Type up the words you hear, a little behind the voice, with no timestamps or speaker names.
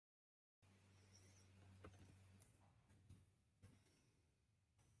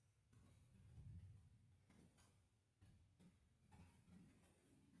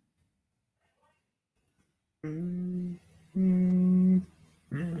Okay,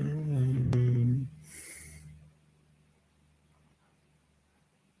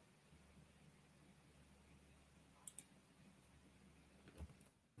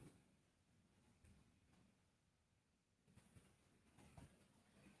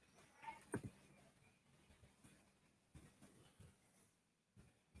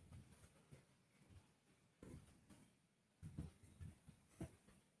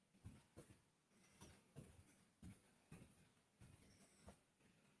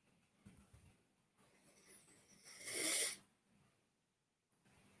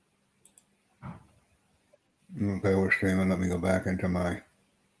 we're streaming. Let me go back into my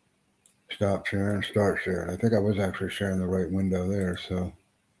stop sharing, start sharing. I think I was actually sharing the right window there. So,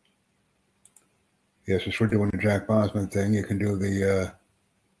 yes, since we're doing the Jack Bosman thing, you can do the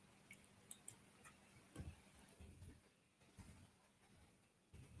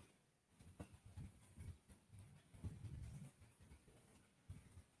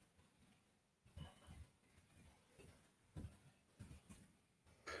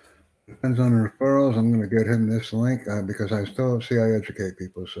depends on the referrals. I'm going to get him this link because I still see I educate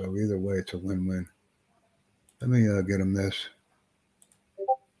people. So either way, it's a win-win. Let me get him this.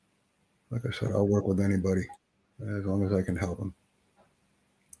 Like I said, I'll work with anybody as long as I can help them.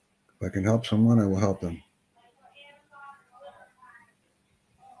 If I can help someone, I will help them.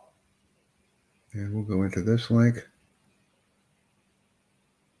 And we'll go into this link.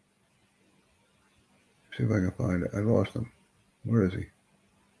 See if I can find it. I lost him. Where is he?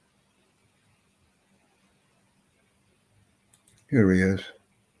 Here he is.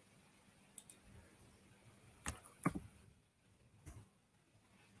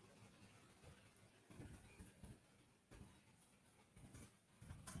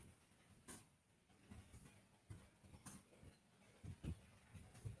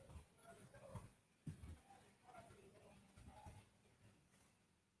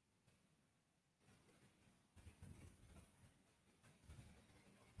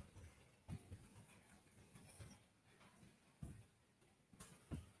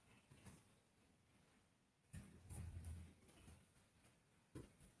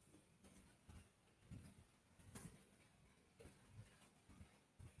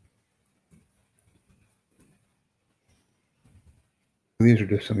 These are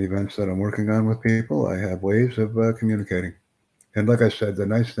just some events that I'm working on with people. I have ways of communicating. And like I said, the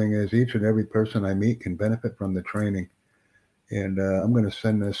nice thing is each and every person I meet can benefit from the training. And I'm going to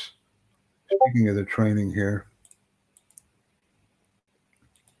send this, speaking of the training here,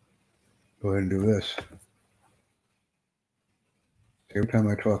 go ahead and do this. Every time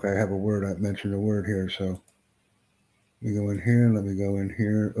I talk, I have a word. I mention a word here. So let me go in here. Let me go in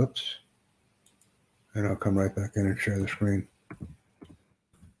here. Oops. And I'll come right back in and share the screen.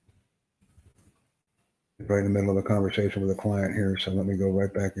 Right in the middle of a conversation with a client here. So let me go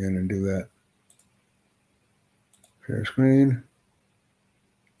right back in and do that. Share screen.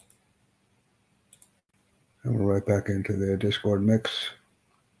 And we're right back into the Discord mix.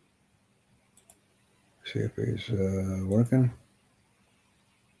 See if he's working.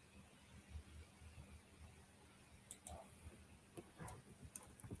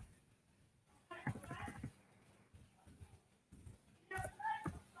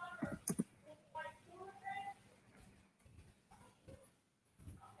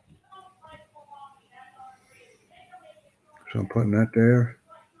 So I'm putting that there.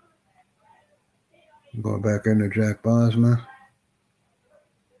 I'm going back into Jack Bosma.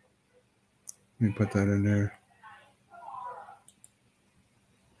 Let me put that in there.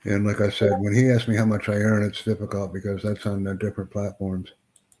 And like I said, when he asked me how much I earn, it's difficult because that's on the different platforms.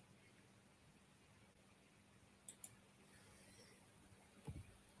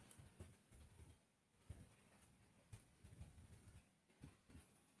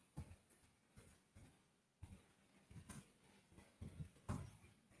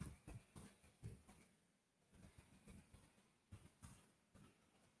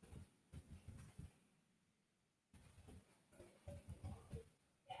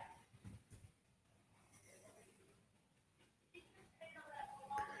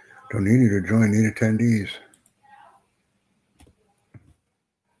 Don't need you to join, need attendees.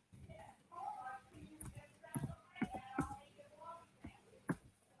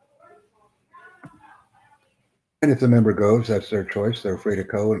 And if the member goes, that's their choice. They're free to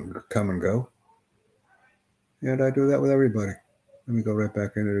go and come and go. And I do that with everybody. Let me go right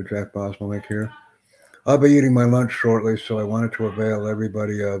back into the Jack Bosma link here. I'll be eating my lunch shortly, so I wanted to avail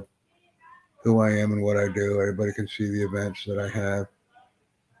everybody of who I am and what I do. Everybody can see the events that I have.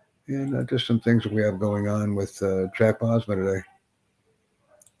 And just some things that we have going on with Jack Bosma today.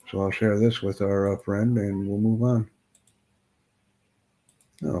 So I'll share this with our friend and we'll move on.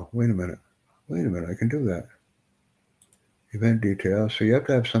 Oh, wait a minute. Wait a minute. I can do that. Event details. So you have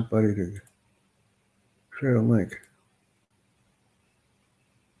to have somebody to share a link.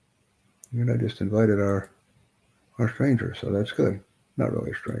 And I just invited our stranger, so that's good. Not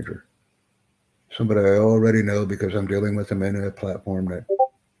really a stranger. Somebody I already know because I'm dealing with them in a platform that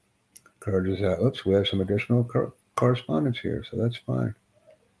encourages out. Oops, we have some additional correspondence here, so that's fine.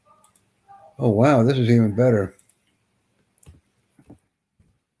 Oh, wow, this is even better.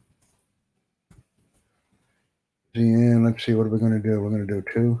 And let's see, what are we going to do? We're going to do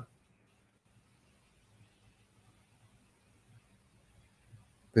 2.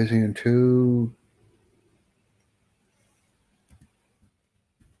 Busy in 2.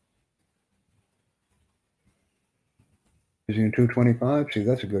 Busy in 225. See,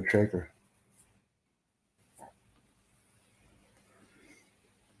 that's a good shaker.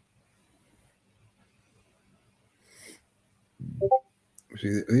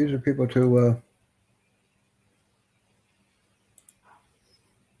 See, these are people to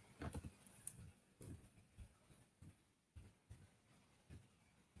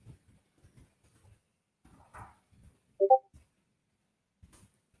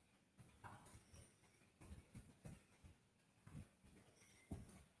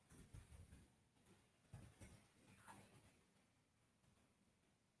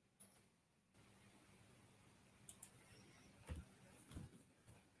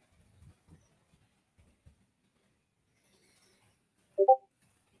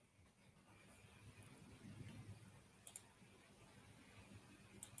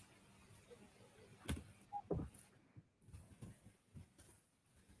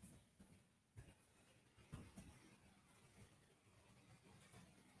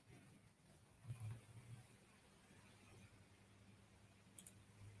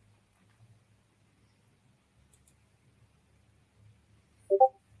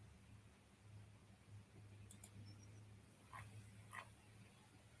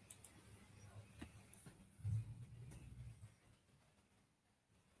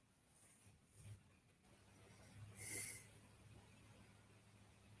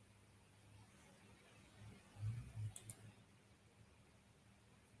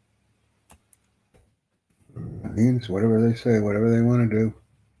means whatever they say, whatever they want to do,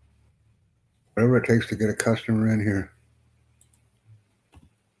 whatever it takes to get a customer in here.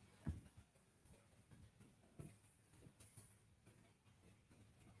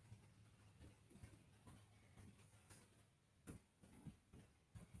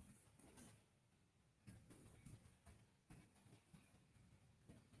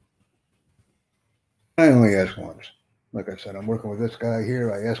 I only ask once. Like I said, I'm working with this guy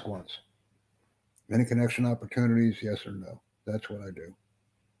here. I ask once. Any connection opportunities, yes or no? That's what I do.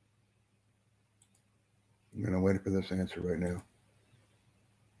 I'm going to wait for this answer right now.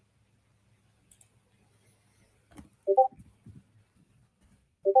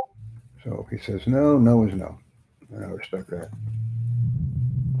 So if he says no, no is no. And I respect that.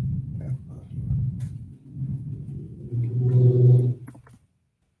 Yeah.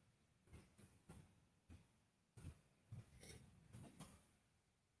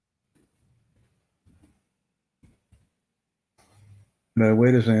 And I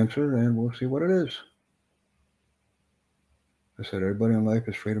wait his answer and we'll see what it is. I said everybody in life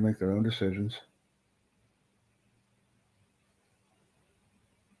is free to make their own decisions.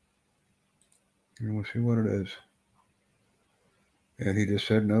 And we'll see what it is. And he just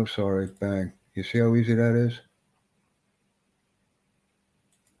said, no, sorry, bang. You see how easy that is?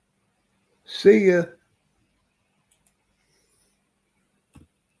 See ya.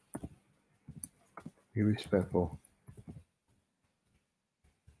 Be respectful.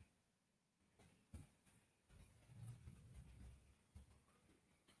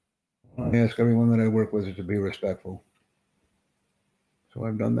 I ask everyone that I work with to be respectful. So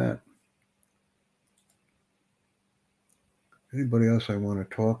I've done that. Anybody else I want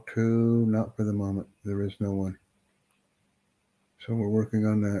to talk to? Not for the moment. There is no one. So we're working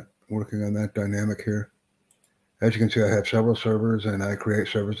on that dynamic here. As you can see, I have several servers and I create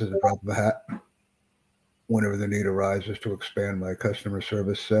servers at the drop of a hat whenever the need arises to expand my customer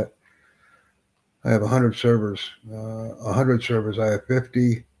service set. I have 100 servers. 100 servers. I have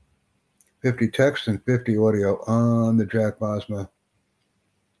 50 text and 50 audio on the Jack Bosma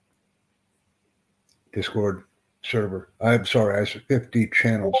Discord server. I'm sorry, I have 50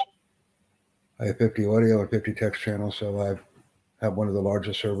 channels. I have 50 audio and 50 text channels, so I have one of the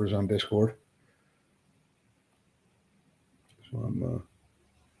largest servers on Discord. So I'm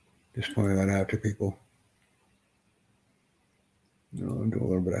just pointing that out to people. I'm doing a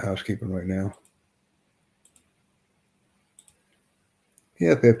little bit of housekeeping right now.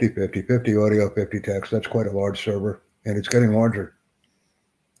 Yeah, 50-50. 50 audio, 50 text. That's quite a large server, and it's getting larger.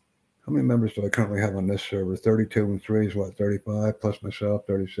 How many members do I currently have on this server? 32 and 3 is what, 35, plus myself,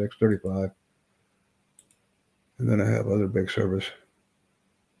 36, 35. And then I have other big servers.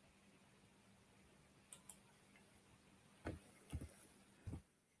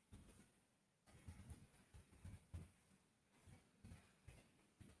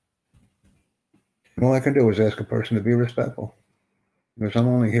 And all I can do is ask a person to be respectful. Because I'm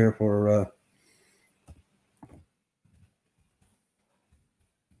only here for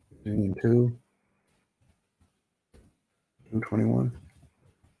 2, 221.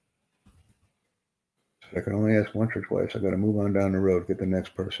 So I can only ask once or twice. I got to move on down the road, get the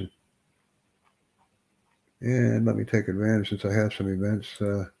next person. And let me take advantage, since I have some events,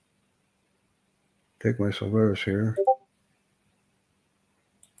 take my Silveris here.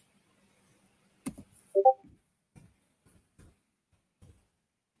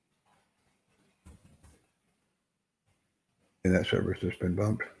 And that server's just been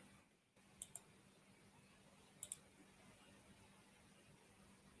bumped.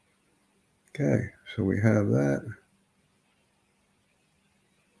 Okay, so we have that.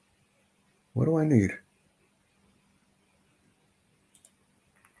 What do I need?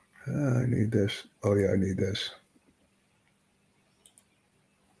 I need this. Oh yeah, I need this.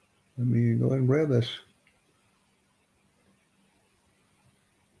 Let me go ahead and grab this.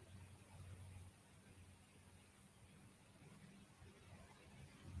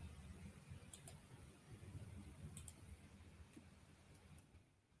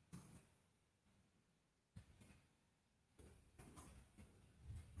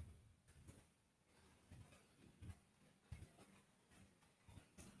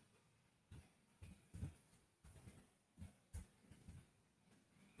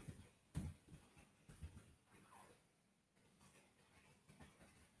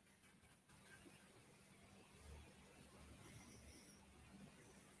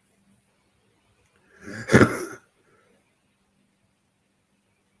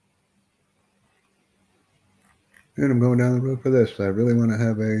 And I'm going down the road for this. I really want to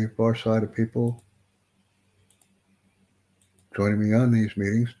have a far side of people joining me on these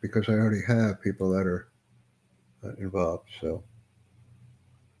meetings, because I already have people that are involved. So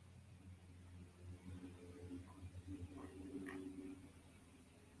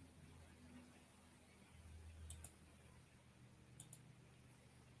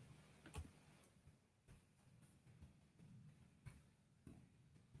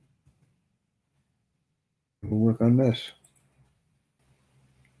we'll work on this.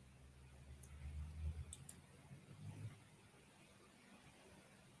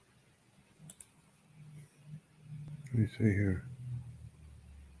 Let me see here.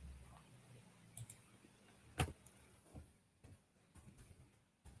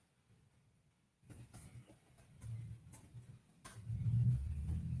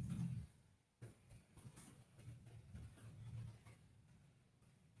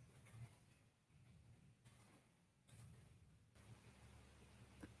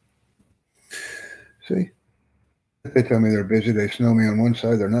 See? If they tell me they're busy, they snow me on one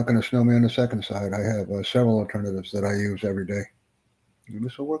side. They're not going to snow me on the second side. I have several alternatives that I use every day. And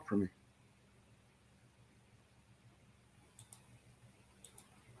this will work for me.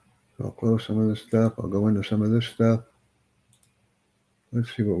 So I'll close some of this stuff. I'll go into some of this stuff.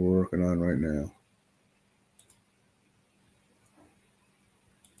 Let's see what we're working on right now.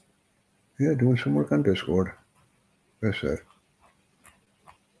 Yeah, doing some work on Discord. Like I said,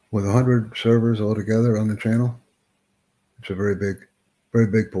 with 100 servers altogether on the channel, it's a very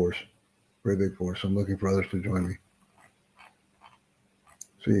big force. Very big force. I'm looking for others to join me.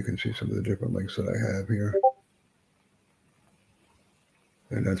 So you can see some of the different links that I have here.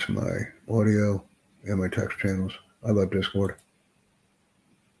 And that's my audio and my text channels. I love Discord.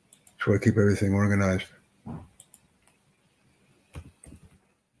 It's where I keep everything organized.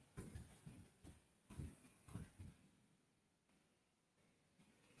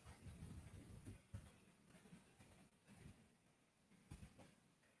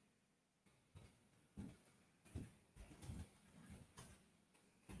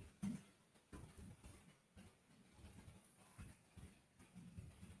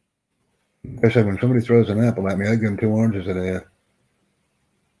 Like I said, when somebody throws an apple at me, I give them 2 oranges and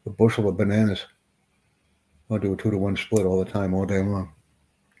a bushel of bananas. I'll do a 2-to-1 split all the time, all day long.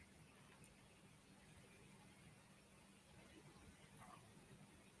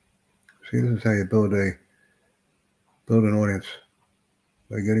 See, this is how you build an audience,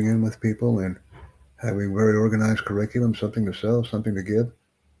 by getting in with people and having very organized curriculum, something to sell, something to give,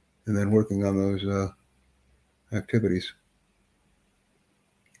 and then working on those activities.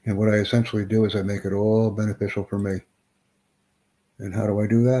 And what I essentially do is I make it all beneficial for me. And how do I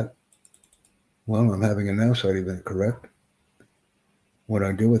do that? Well, I'm having a Now Site event, correct? What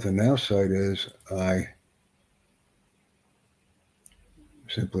I do with the Now Site is I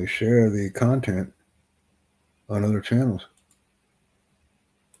simply share the content on other channels.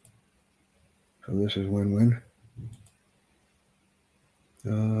 So this is win-win.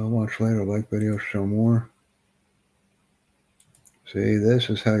 Watch later, like videos, show more. See, this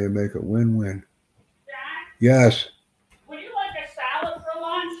is how you make it win-win. Yes. Would you like a salad for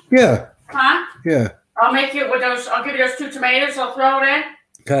lunch? Yeah. Huh? Yeah. I'll make you with those. I'll give you those 2 tomatoes. I'll throw it in.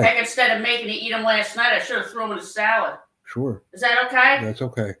 Okay. Like instead of making you eat them last night, I should have thrown them in the salad. Sure. Is that okay? That's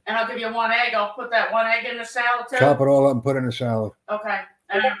okay. And I'll give you 1 egg. I'll put that 1 egg in the salad too. Chop it all up and put it in a salad. Okay.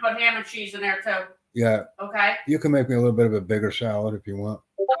 And then put ham and cheese in there too. Yeah. Okay. You can make me a little bit of a bigger salad if you want.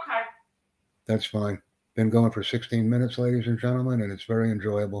 Okay. That's fine. Been going for 16 minutes, ladies and gentlemen, and it's very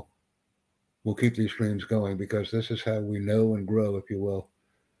enjoyable. We'll keep these streams going because this is how we know and grow, if you will.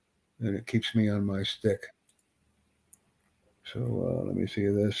 And it keeps me on my stick. So let me see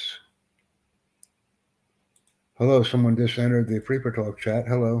this. Hello, someone just entered the Freeper Talk chat.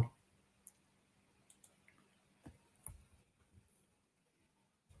 Hello.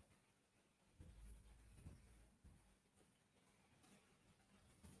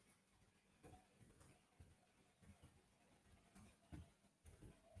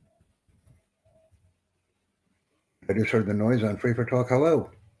 I just heard the noise on Freeper Talk. Hello.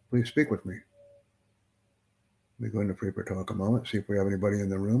 Please speak with me. Let me go into Freeper Talk a moment, see if we have anybody in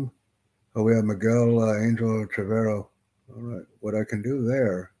the room. Oh, we have Miguel Angel Trevero. All right. What I can do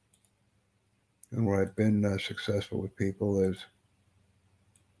there, and where I've been successful with people, is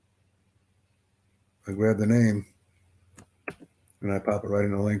I grab the name and I pop it right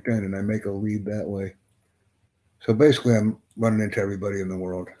into LinkedIn and I make a lead that way. So basically, I'm running into everybody in the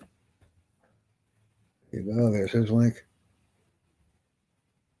world. There you go. There's his link.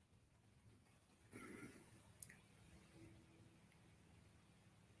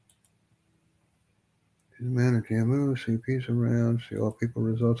 Manage GMO, see piece around, see all people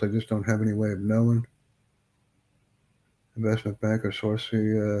results. I just don't have any way of knowing. Investment banker, source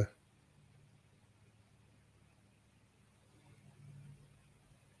the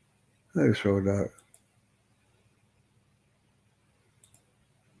I just throw it out.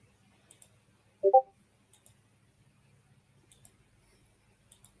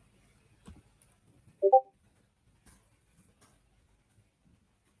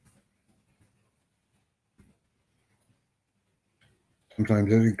 Sometimes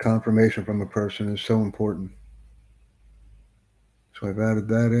getting confirmation from a person is so important. So I've added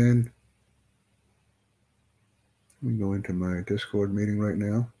that in. Let me go into my Discord meeting right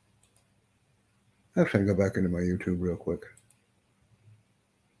now. Actually, I can go back into my YouTube real quick.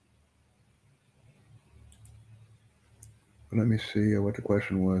 But let me see what the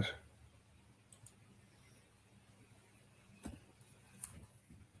question was.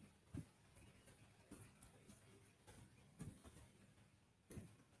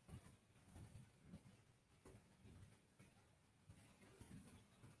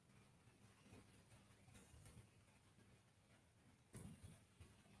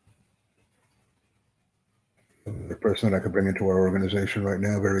 The person that I could bring into our organization right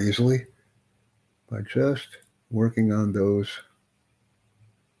now very easily by just working on those.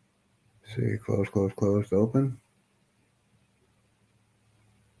 See, close, close, closed, open.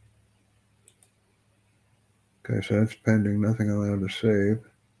 Okay, so that's pending, nothing allowed to save.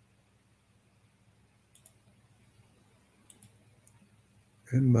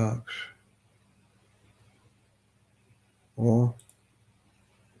 Inbox. All.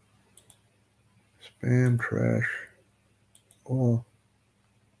 Spam, trash. All.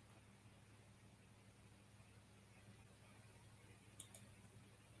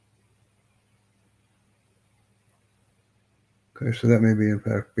 Okay, so that may be in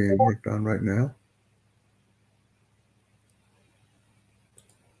fact being worked on right now.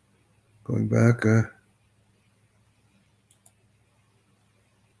 Going back,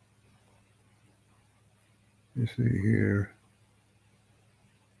 you see here.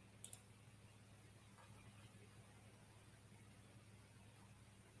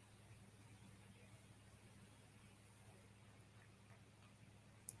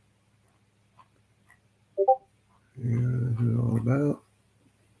 Yeah, this is all about.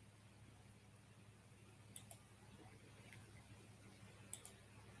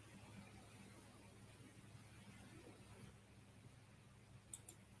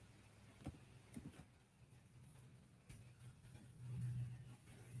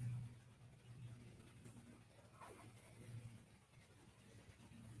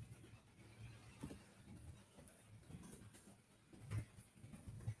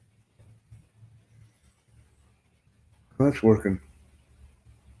 That's working.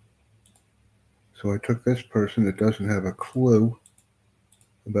 So I took this person that doesn't have a clue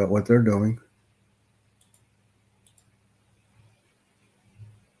about what they're doing.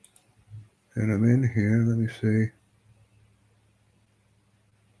 And I'm in here. Let me see.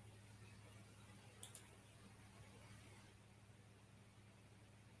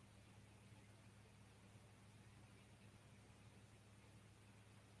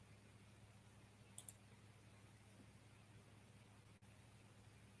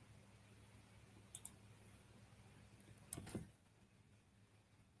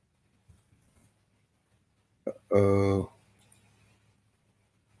 Oh.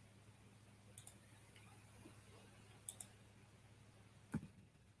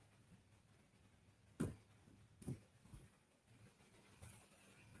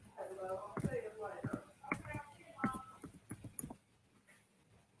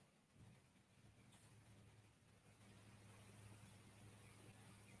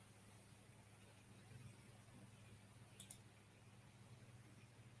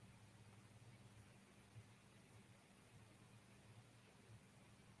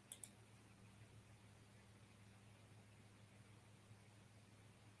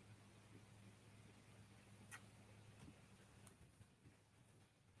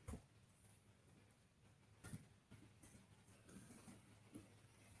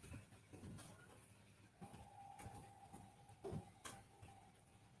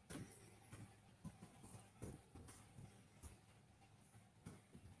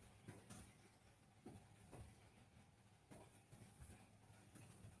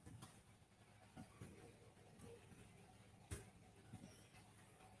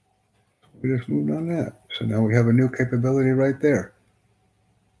 We just moved on that. So now we have a new capability right there.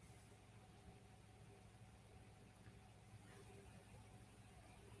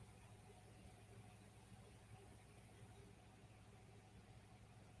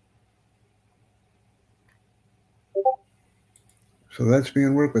 So that's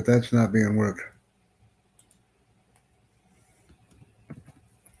being worked, but that's not being worked.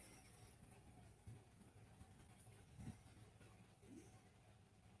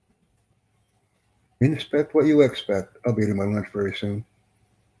 Inspect what you expect. I'll be eating my lunch very soon.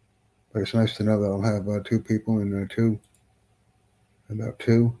 But it's nice to know that I'll have 2 people and about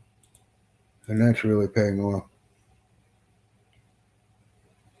 2. And that's really paying off.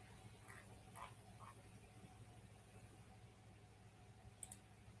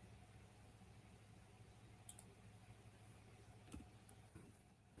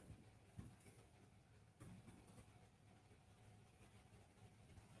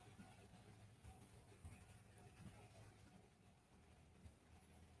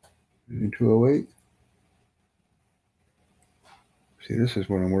 And 208. See, this is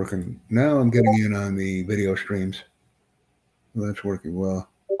what I'm working. Now I'm getting in on the video streams. Well, that's working well.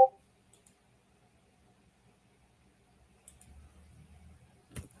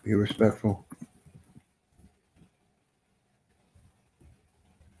 Be respectful.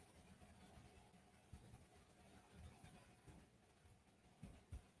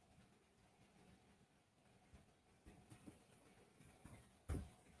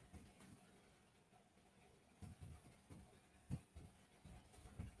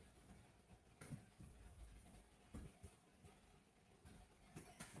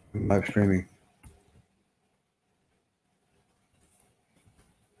 Live streaming.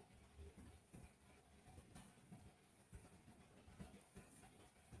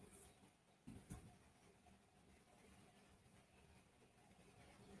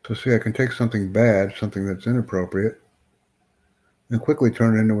 So see, I can take something bad, something that's inappropriate, and quickly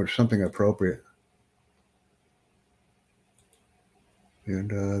turn it into something appropriate.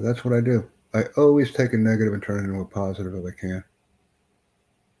 And that's what I do. I always take a negative and turn it into a positive if I can.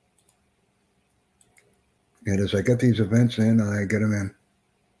 And as I get these events in, I get them in.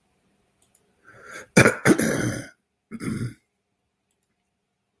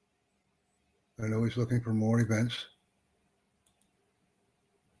 I'm always looking for more events.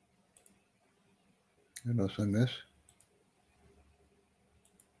 And I'll send this.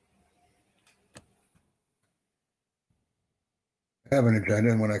 I have an agenda,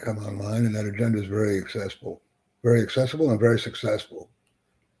 and when I come online, and that agenda is very accessible and very successful.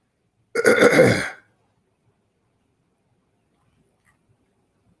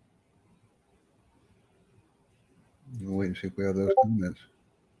 We'll wait and see if we have those comments.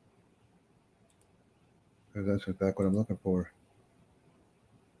 Because that's in fact what I'm looking for.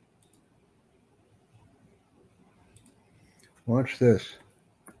 Watch this.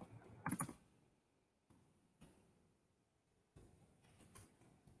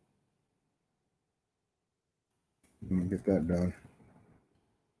 Get get that done.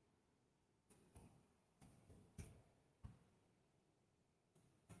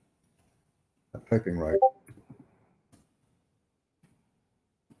 I'm typing right.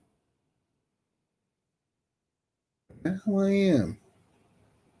 Now I am.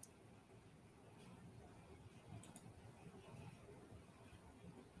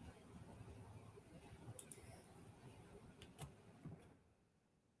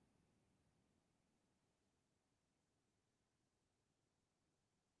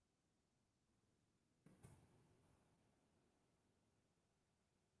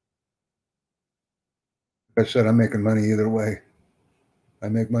 Like I said, I'm making money either way. I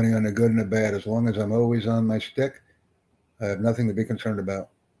make money on the good and the bad. As long as I'm always on my stick, I have nothing to be concerned about.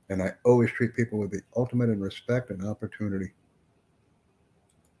 And I always treat people with the ultimate in respect and opportunity.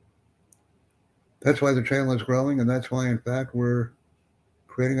 That's why the channel is growing, and that's why, in fact, we're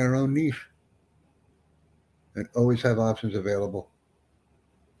creating our own niche and always have options available.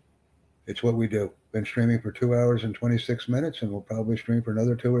 It's what we do. Been streaming for 2 hours and 26 minutes, and we'll probably stream for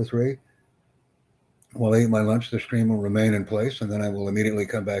another 2 or 3. While I eat my lunch, the stream will remain in place, and then I will immediately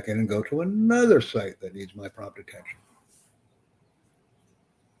come back in and go to another site that needs my prompt attention.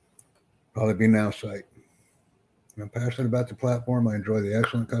 Probably be Now site. I'm passionate about the platform. I enjoy the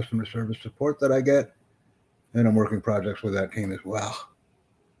excellent customer service support that I get, and I'm working projects with that team as well.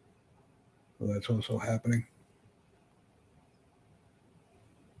 So that's also happening.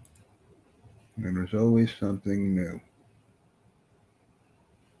 And there's always something new.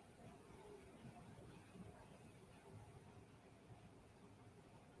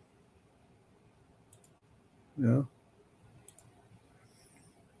 Yeah.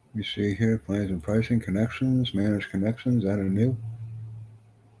 You see here, plans and pricing, connections, manage connections, add a new.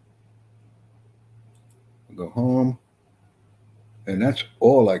 I'll go home. And that's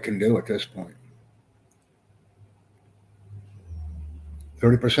all I can do at this point.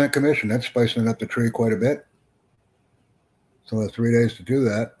 30% commission. That's spicing up the tree quite a bit. So I have 3 days to do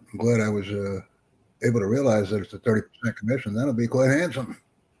that. I'm glad I was able to realize that it's a 30% commission. That'll be quite handsome.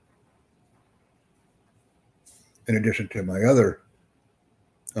 In addition to my other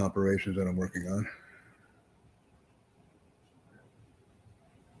operations that I'm working on.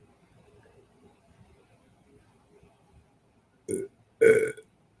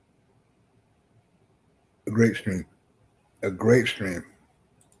 A great stream. A great stream.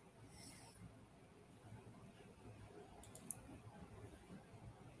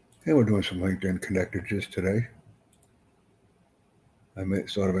 And we're doing some LinkedIn connectages today. I made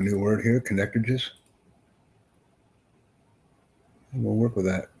sort of a new word here, connectages. And we'll work with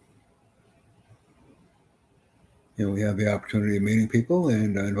that. You know, we have the opportunity of meeting people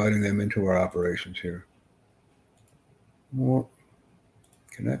and inviting them into our operations here. More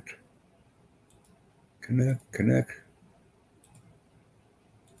connect.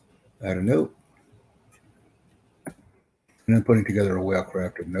 Add a note. And I'm putting together a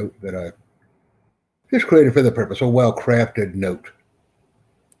well-crafted note that I just created for the purpose, a well-crafted note.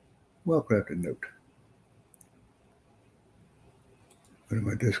 Well-crafted note. Go to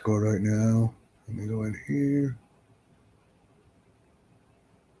my Discord right now. Let me go in here.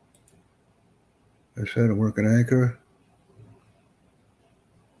 I said I'm working Anchor.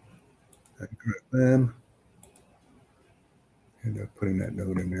 Anchor FM. And putting that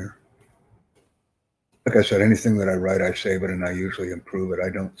note in there. Like I said, anything that I write, I save it and I usually improve it. I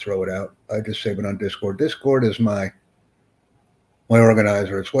don't throw it out. I just save it on Discord. Discord is my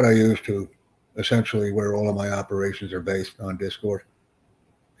organizer. It's what I use to essentially where all of my operations are based on Discord.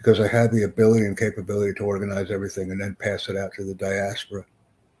 Because I have the ability and capability to organize everything and then pass it out to the diaspora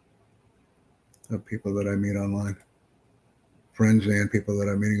of people that I meet online. Friends and people that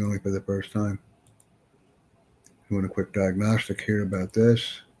I'm meeting only for the first time. Doing a quick diagnostic here about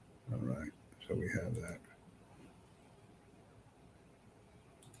this. All right. So we have that.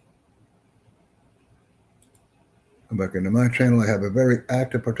 Come back into my channel. I have a very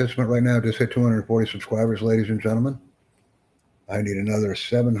active participant right now. Just hit 240 subscribers, ladies and gentlemen. I need another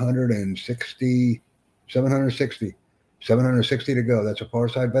 760 to go. That's a far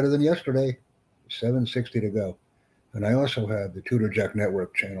side better than yesterday. 760 to go. And I also have the Tutor Jack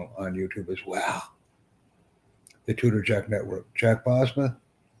Network channel on YouTube as well. The Tutor Jack Network. Jack Bosma.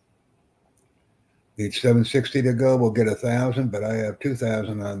 Need 760 to go. We'll get 1,000, but I have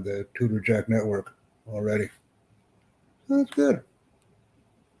 2,000 on the Tutor Jack Network already. So that's good.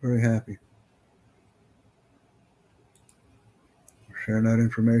 Very happy. Sharing that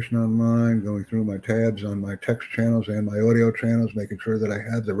information online, going through my tabs on my text channels and my audio channels, making sure that I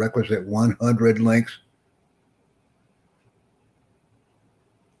have the requisite 100 links.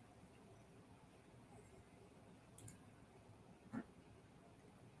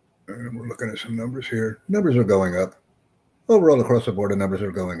 And we're looking at some numbers here. Numbers are going up. Overall, across the board, the numbers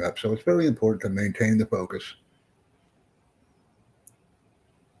are going up. So it's very important to maintain the focus.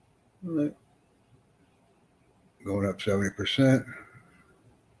 All right. Going up 70%.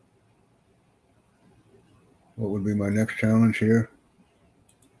 What would be my next challenge here?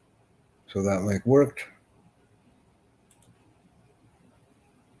 So that link worked.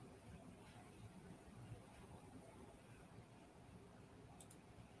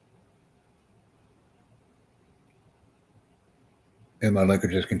 And my link could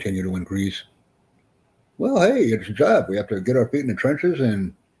just continue to increase. Well, hey, it's a job. We have to get our feet in the trenches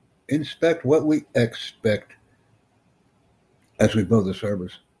and inspect what we expect as we build the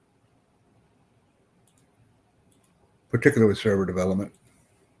servers, particularly with server development.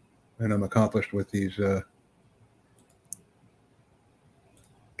 And I'm accomplished with these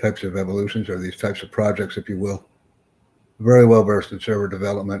types of evolutions, or these types of projects, if you will. Very well versed in server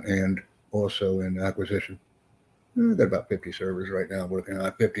development and also in acquisition. I've got about 50 servers right now, working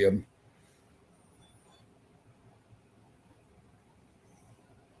on 50 of them.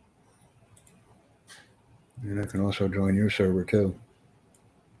 And I can also join your server too.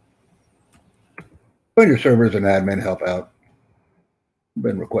 Join your server as an admin, help out.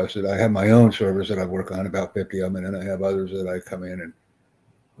 Been requested. I have my own servers that I work on, about 50 of them, and then I have others that I come in and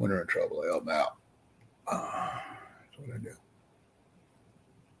when they're in trouble, I help them out. That's what I do.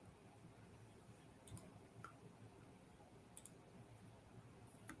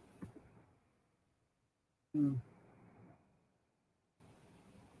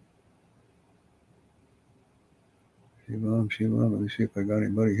 Shivam. Let me see if I got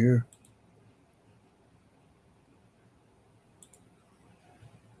anybody here.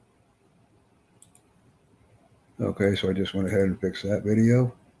 Okay, so I just went ahead and fixed that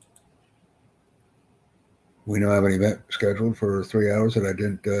video. We now have an event scheduled for 3 hours that I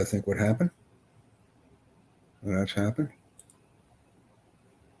didn't think would happen. And that's happened.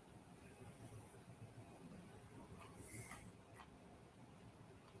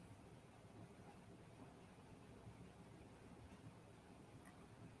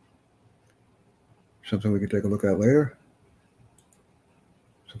 Something we could take a look at later.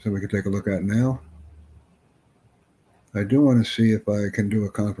 Something we could take a look at now. I do want to see if I can do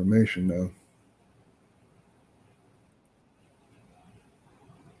a confirmation, though.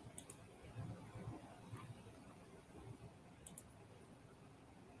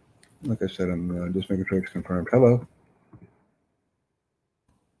 Like I said, I'm just making sure it's confirmed. Hello.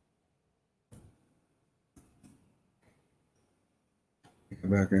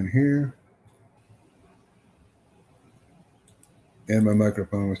 Come back in here. And my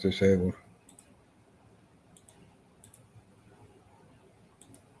microphone was disabled.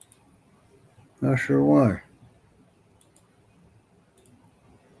 Not sure why.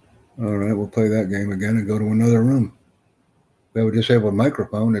 All right, we'll play that game again and go to another room. We have a disabled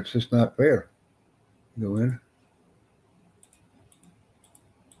microphone. It's just not fair. Go in.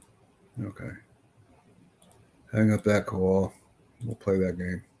 Okay. Hang up that call. We'll play that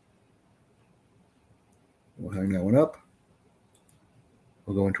game. We'll hang that one up.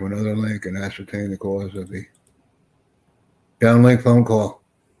 We'll go into another link and ascertain the cause of the downlink phone call.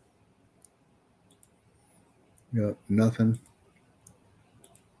 Yep, nothing.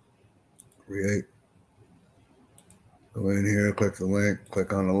 Create. Go in here, click the link,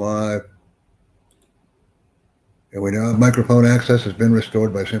 click on the live. And we now have microphone access has been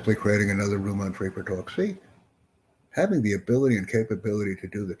restored by simply creating another room on Free4Talk. See, having the ability and capability to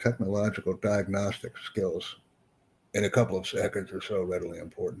do the technological diagnostic skills in a couple of seconds are so readily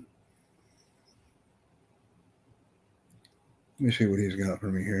important. Let me see what he's got for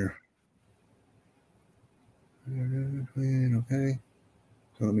me here. Okay.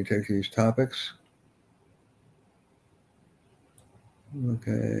 So let me take these topics.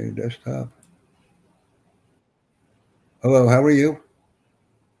 Okay, desktop. Hello, how are you?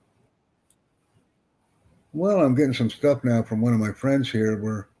 Well, I'm getting some stuff now from one of my friends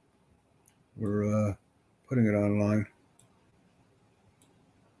here. We're putting it online.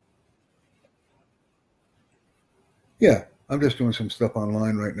 Yeah, I'm just doing some stuff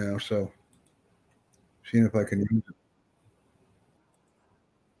online right now, so seeing if I can use it.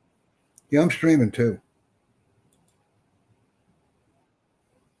 Yeah, I'm streaming too.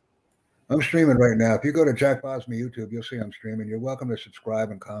 I'm streaming right now. If you go to Jack Bosma YouTube, you'll see I'm streaming. You're welcome to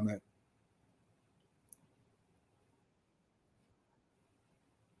subscribe and comment.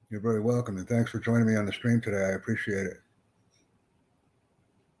 You're very welcome, and thanks for joining me on the stream today. I appreciate it.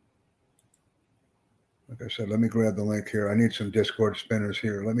 Like I said, let me grab the link here. I need some Discord spinners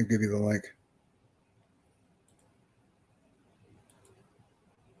here. Let me give you the link.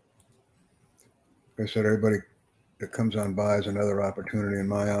 I said, everybody that comes on by is another opportunity in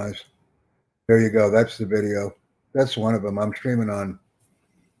my eyes. There you go. That's the video. That's one of them. I'm streaming on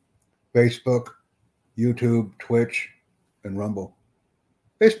Facebook, YouTube, Twitch, and Rumble.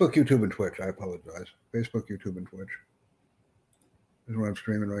 Facebook, YouTube, and Twitch. I apologize. Facebook, YouTube, and Twitch. This is where I'm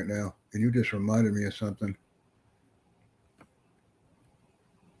streaming right now. And you just reminded me of something.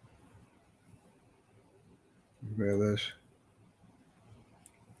 Grab this.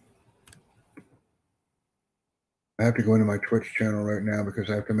 I have to go into my Twitch channel right now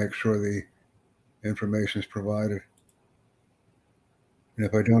because I have to make sure the information is provided. And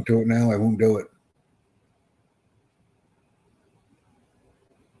if I don't do it now, I won't do it.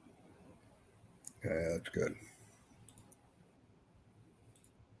 Yeah, that's good.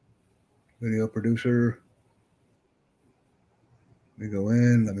 Video producer. Let me go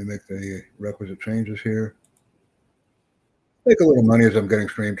in. Let me make the requisite changes here. Make a little money as I'm getting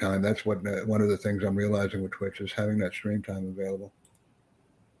stream time. That's what one of the things I'm realizing with Twitch is having that stream time available.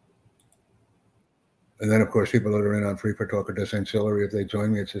 And then, of course, people that are in on Free for Talk or just ancillary, if they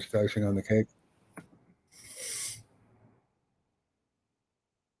join me, it's just icing on the cake.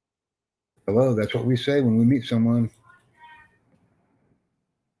 Hello, that's what we say when we meet someone.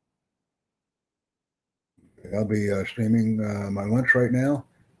 I'll be streaming my lunch right now,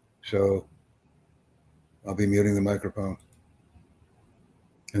 so I'll be muting the microphone.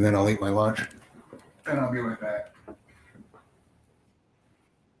 And then I'll eat my lunch, and I'll be right back.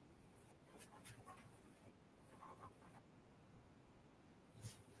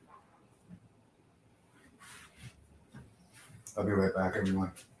 I'll be right back,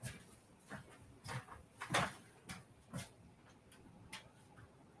 everyone.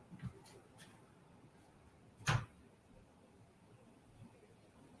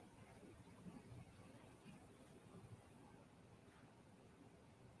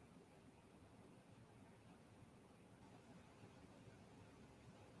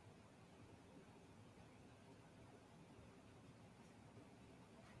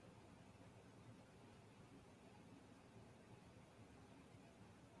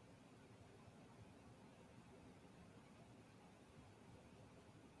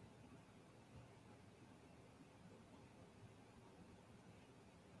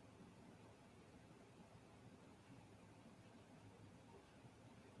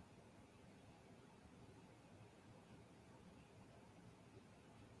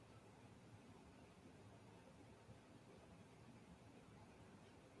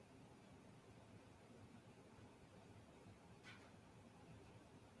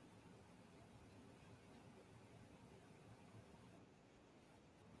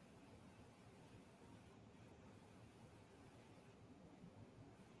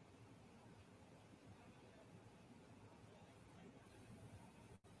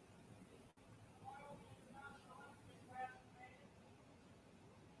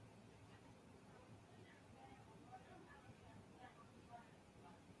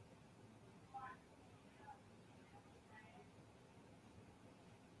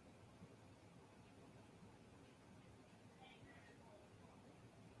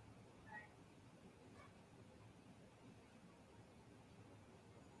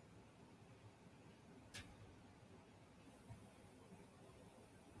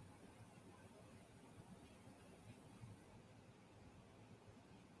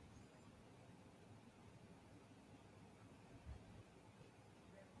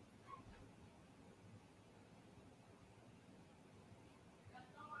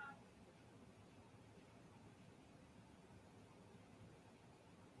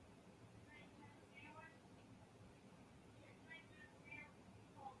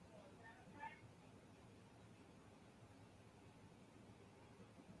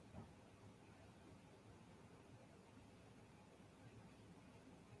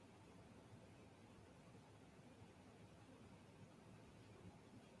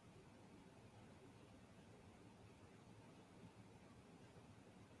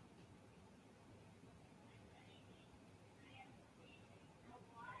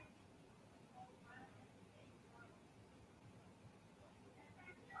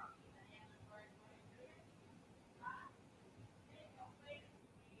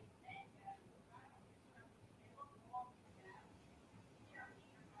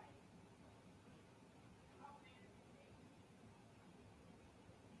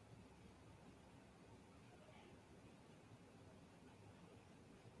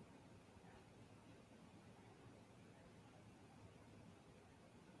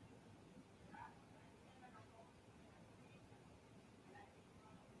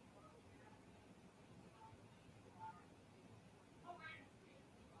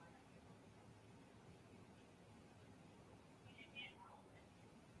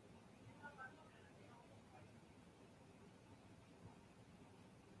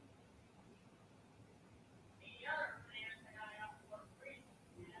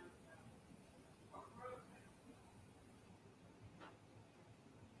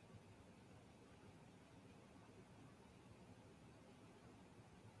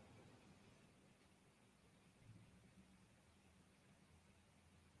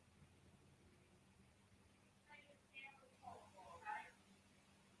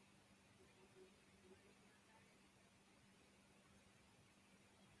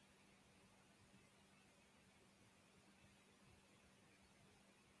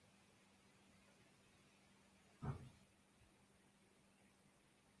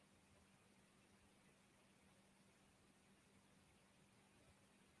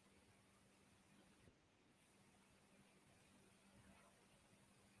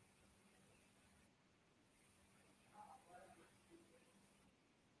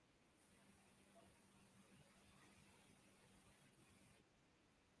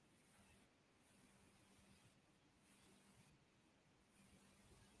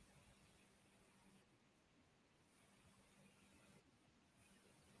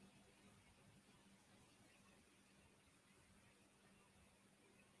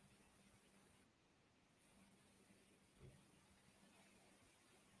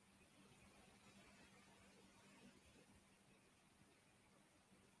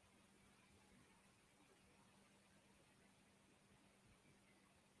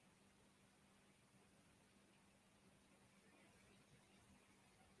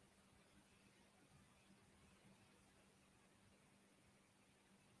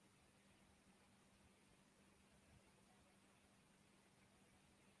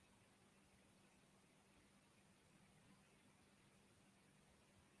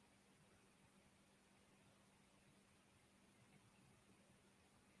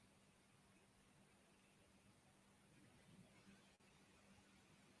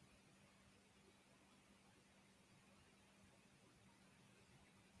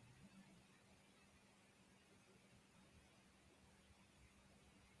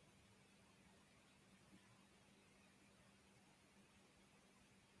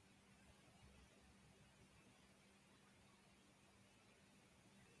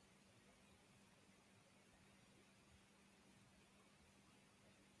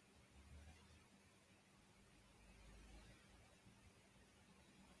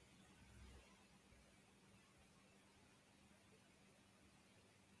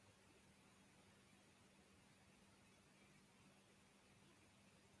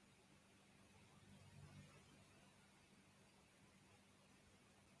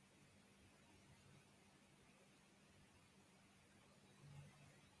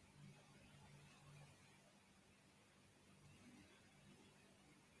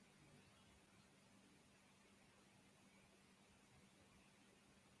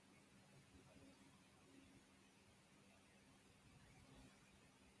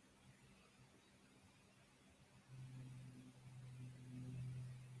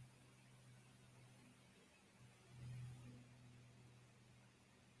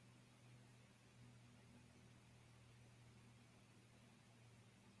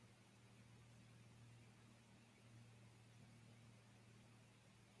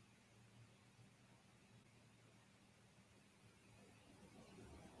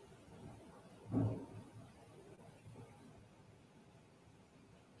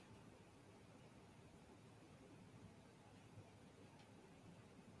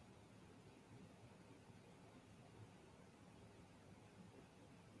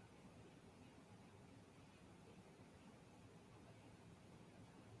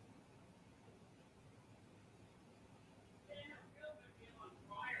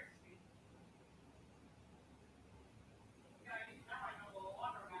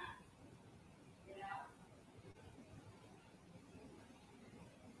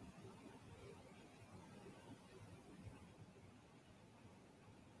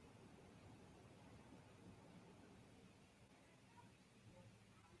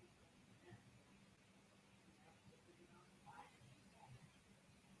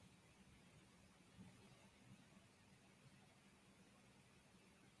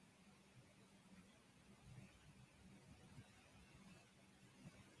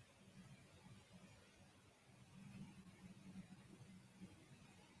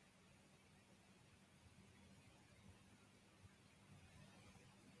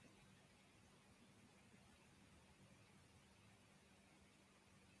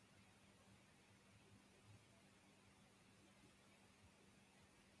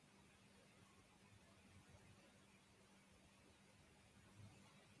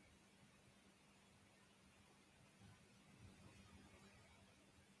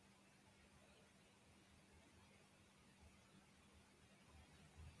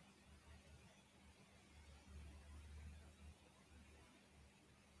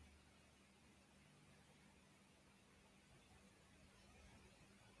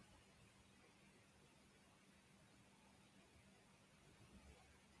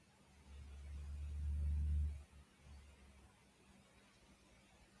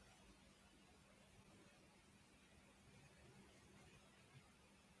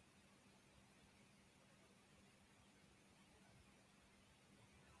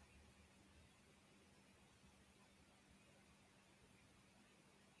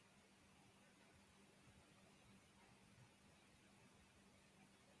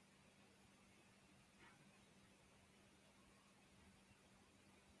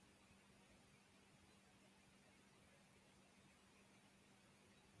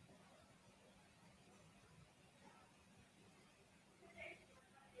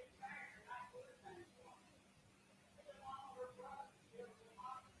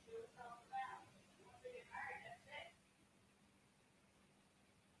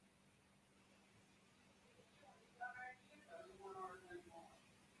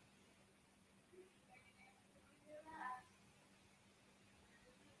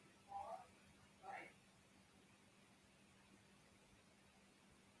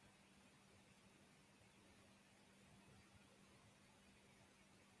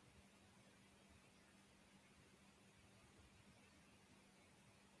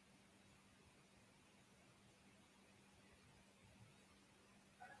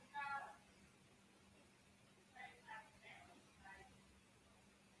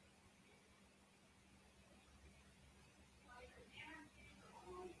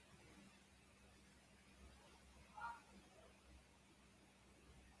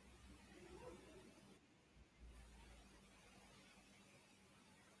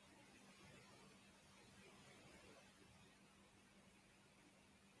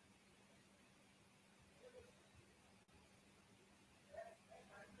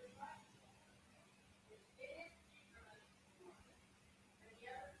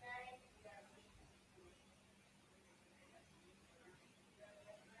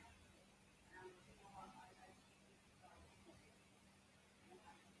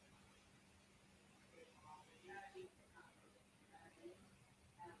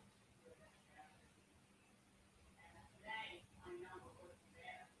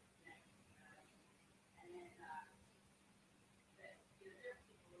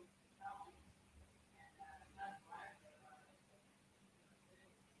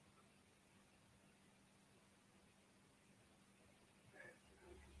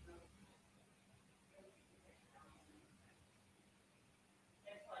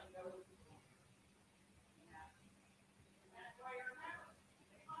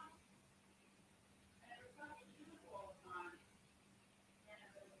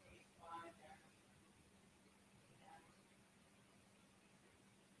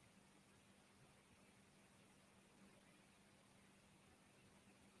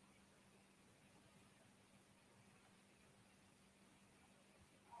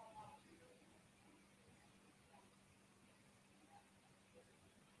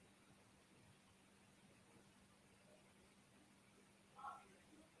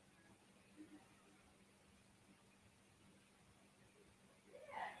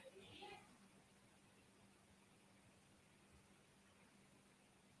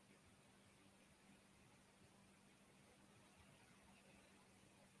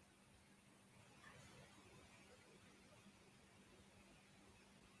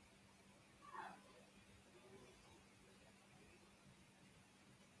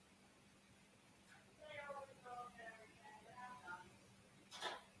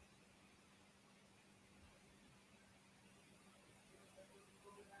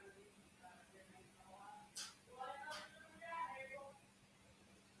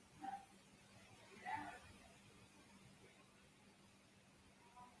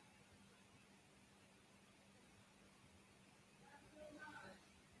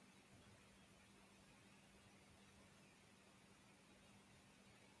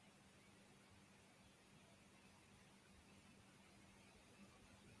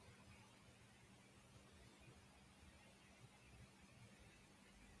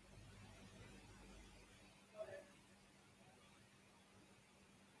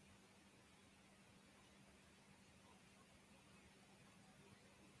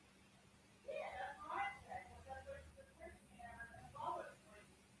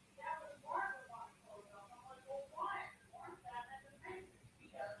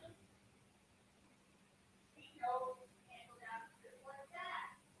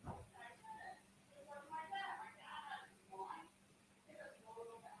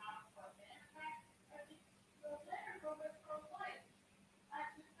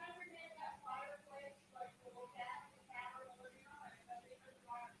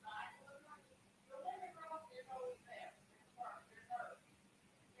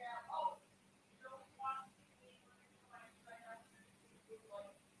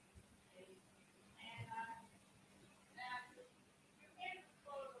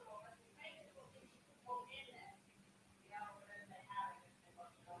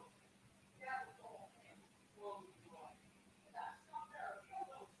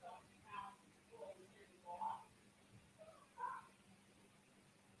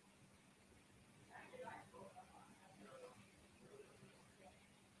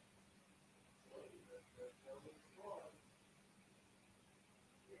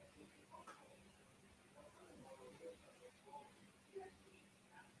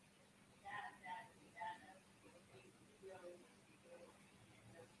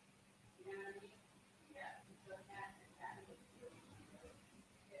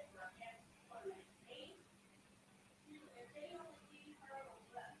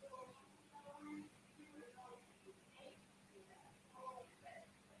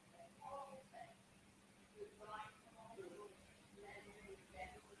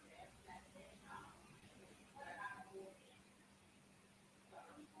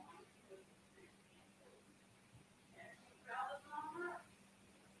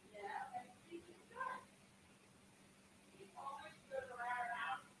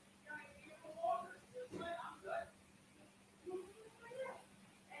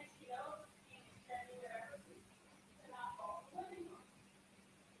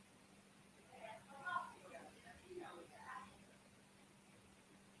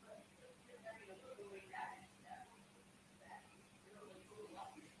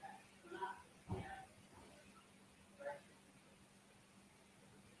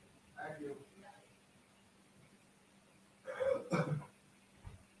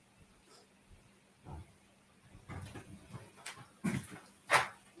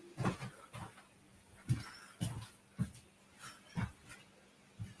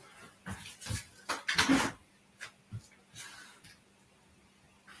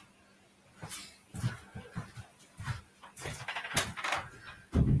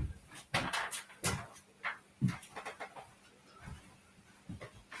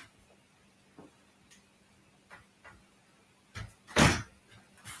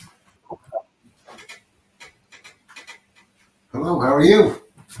 Hello, how are you?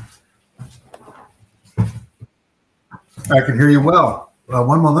 I can hear you well.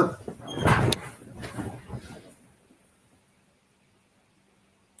 One moment.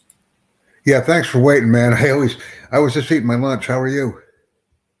 Yeah, thanks for waiting, man. I was just eating my lunch. How are you?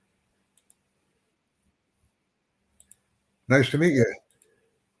 Nice to meet you.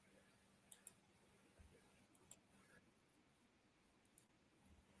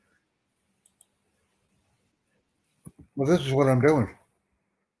 Well, this is what I'm doing.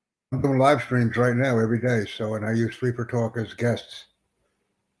 I'm doing live streams right now every day. So, and I use Sleeper Talk as guests.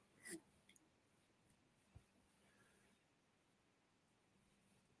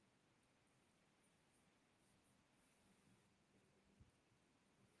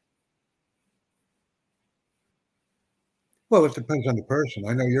 Well, it depends on the person.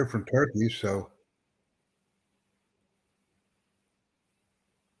 I know you're from Turkey, so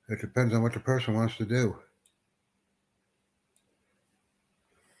it depends on what the person wants to do.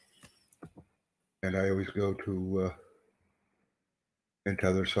 And I always go to into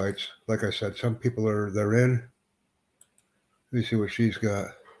other sites. Like I said, some people they're in. Let me see what she's got.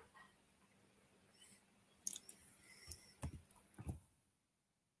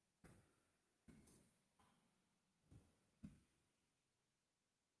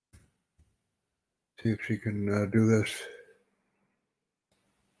 See if she can do this.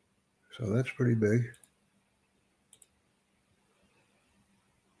 So that's pretty big.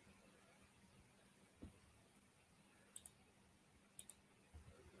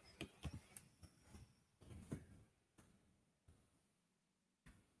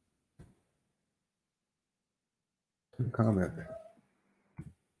 Comment.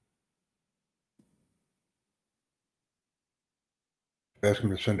 Ask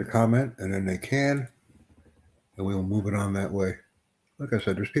them to send a comment, and then they can, and we will move it on that way. Like I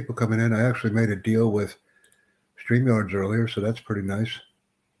said, there's people coming in. I actually made a deal with StreamYards earlier, so that's pretty nice.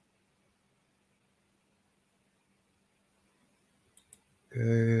 Okay,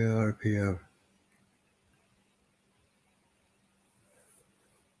 RPM.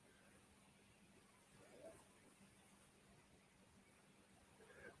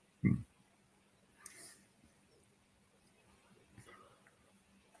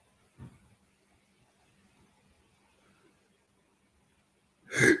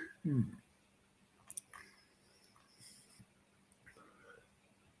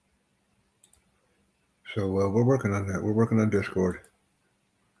 So we're working on that. We're working on Discord.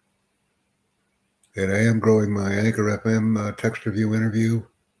 And I am growing my Anchor FM text review interview.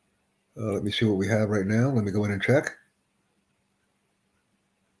 Let me see what we have right now. Let me go in and check.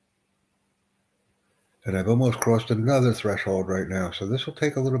 And I've almost crossed another threshold right now. So this will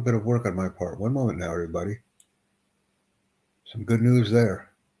take a little bit of work on my part. One moment now, everybody. Some good news there.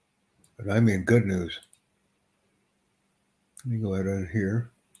 And I mean good news. Let me go ahead and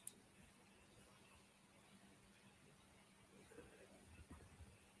here.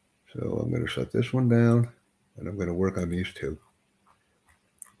 So I'm going to shut this one down, and I'm going to work on these two.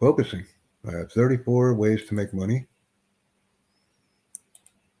 Focusing. I have 34 ways to make money.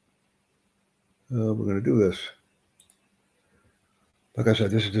 We're going to do this. Like I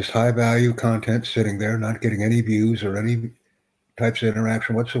said, this is just high value content sitting there, not getting any views or any types of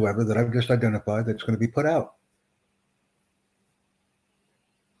interaction whatsoever that I've just identified that's going to be put out.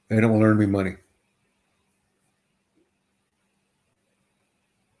 And it will earn me money.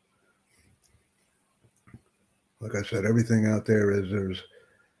 Like I said, everything out there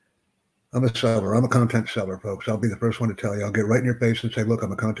I'm a seller. I'm a content seller, folks. I'll be the first one to tell you. I'll get right in your face and say, look,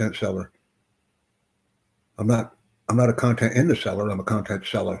 I'm a content seller. I'm not a content in the seller. I'm a content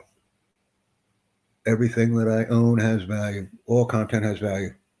seller. Everything that I own has value. All content has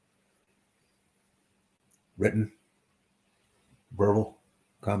value. Written, verbal,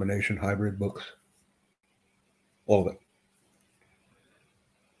 combination, hybrid, books, all of it.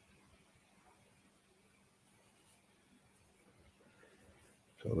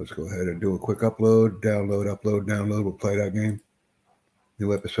 So let's go ahead and do a quick upload, download, upload, download. We'll play that game.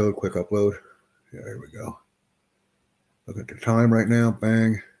 New episode, quick upload. Yeah, here we go. Look at the time right now.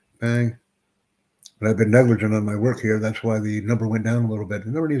 Bang, bang. But I've been negligent on my work here. That's why the number went down a little bit.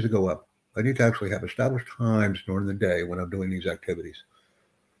 The number needs to go up. I need to actually have established times during the day when I'm doing these activities.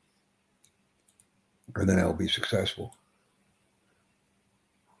 And then I'll be successful.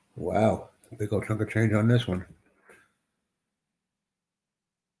 Wow. Big old chunk of change on this one.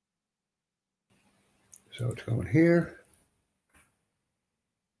 So it's going here.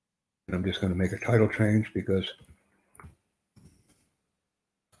 And I'm just going to make a title change because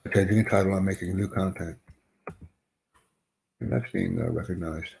I'm changing a title, I'm making new content. And that's being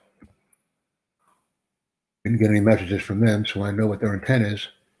recognized. Didn't get any messages from them, so I know what their intent is.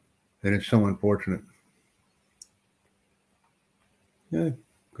 And it's so unfortunate. Yeah.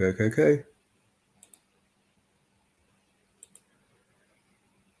 Okay.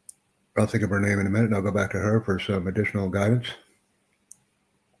 I'll think of her name in a minute and I'll go back to her for some additional guidance.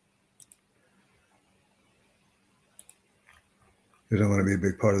 Because I want to be a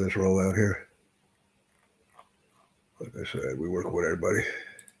big part of this rollout here. Like I said, we work with everybody.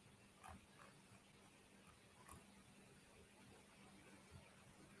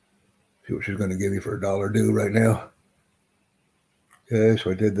 See what she's going to give you for $1 due right now. Okay,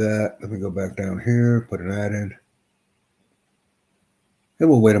 so I did that. Let me go back down here, put an ad in. And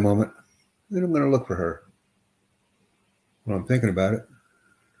we'll wait a moment. Then I'm going to look for her. While I'm thinking about it.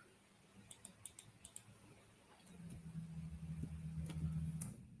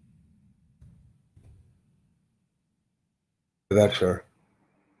 That's her.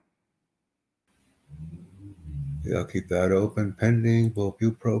 Yeah, I'll keep that open. Pending. We'll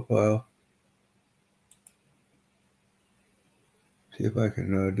view profile. See if I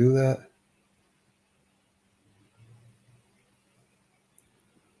can do that.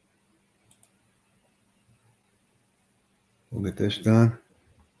 We'll get this done.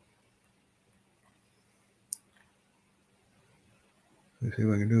 Let's see if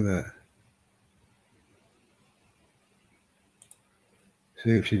I can do that. See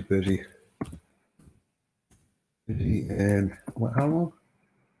if she's busy. Busy and what? How long?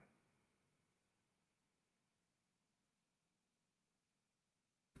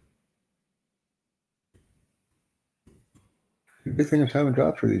 The big thing is having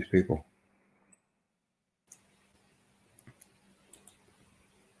jobs for these people.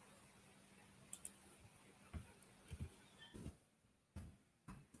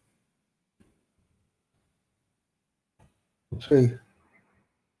 Let's see.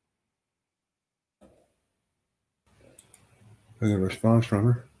 I get a response from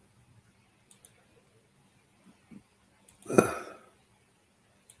her.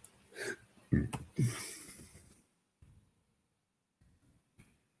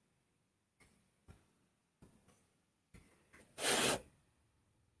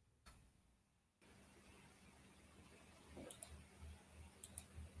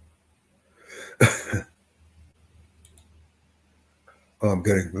 Oh, I'm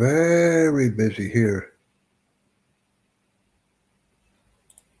getting very busy here.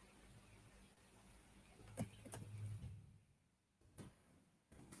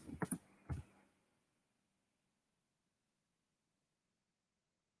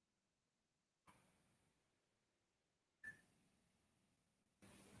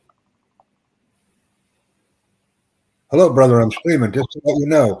 Hello, brother. I'm streaming. Just to let you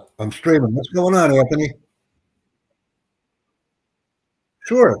know, I'm streaming. What's going on, Anthony?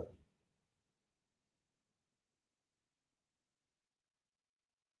 Sure.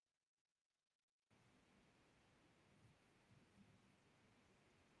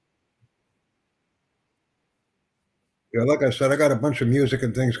 Yeah, like I said, I got a bunch of music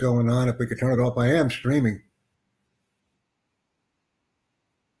and things going on. If we could turn it off, I am streaming.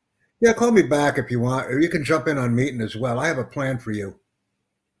 Yeah, call me back if you want, or you can jump in on meeting as well. I have a plan for you.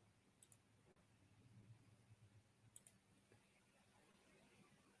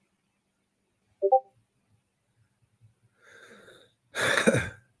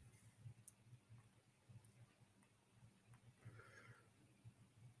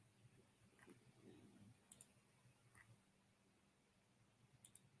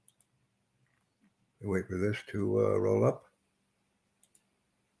 Wait for this to roll up.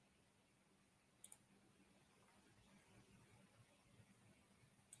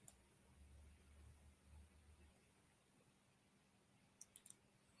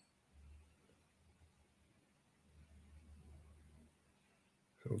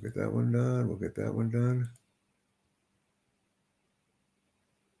 So we'll get that one done. We'll get that one done.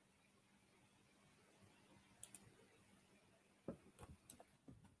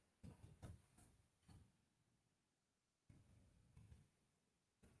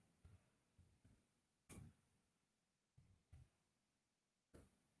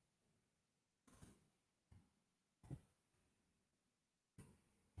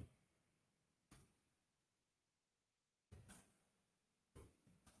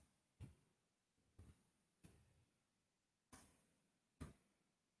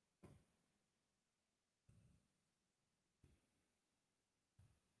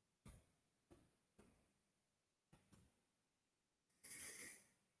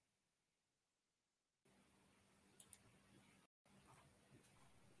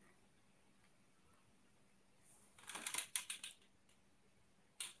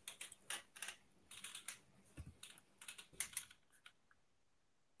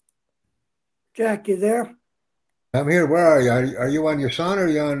 Jack, you there? I'm here. Where are you? Are you on your son or are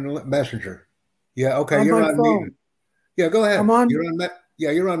you on Messenger? Yeah, okay, On you're my on meeting. phone. Yeah, go I'm ahead. on.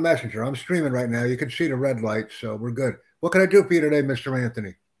 You're on Messenger. I'm streaming right now. You can see the red light, so we're good. What can I do for you today, Mr.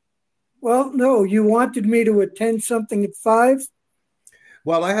 Anthony? Well, no, you wanted me to attend something at 5,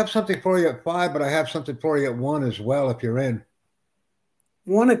 Well, I have something for you at 5, but I have something for you at 1 as well if you're in.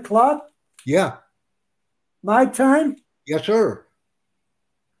 1 o'clock, Yeah. my time. Yes, sir.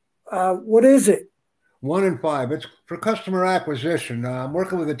 What is it? 1 and 5. It's for customer acquisition. I'm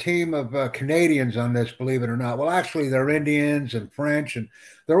working with a team of Canadians on this, believe it or not. Well, actually, they're Indians and French, and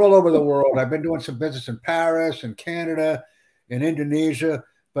they're all over the world. I've been doing some business in Paris and Canada and Indonesia,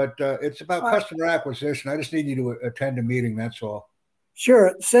 but it's about Uh, customer acquisition. I just need you to attend a meeting. That's all.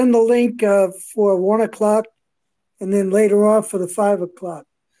 sure. Send the link for 1 o'clock, and then later on for the 5 o'clock.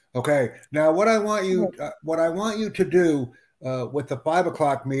 Okay. Now, what I want you to do with the 5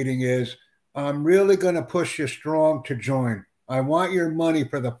 o'clock meeting is, I'm really going to push you strong to join. I want your money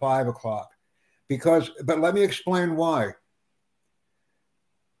for the 5 o'clock but let me explain why.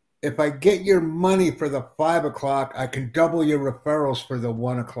 If I get your money for the 5 o'clock, I can double your referrals for the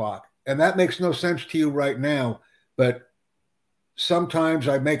 1 o'clock. And that makes no sense to you right now, but sometimes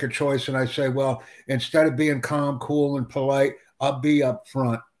I make a choice and I say, well, instead of being calm, cool, and polite, I'll be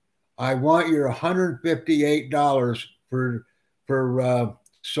upfront. I want your $158 for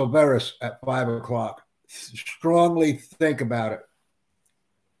Silveris at 5 o'clock. Strongly think about it.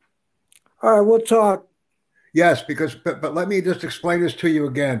 All right, we'll talk. Yes, but let me just explain this to you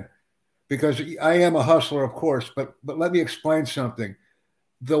again, because I am a hustler, of course. But let me explain something.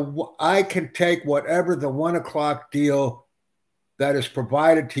 I can take whatever the 1 o'clock deal that is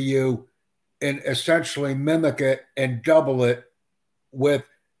provided to you and essentially mimic it and double it with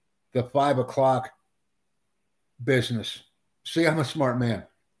the 5 o'clock business. See, I'm a smart man.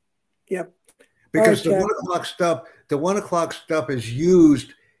 Yep. Because All right, the 1 o'clock stuff is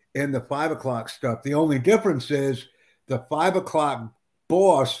used in the 5 o'clock stuff. The only difference is the 5 o'clock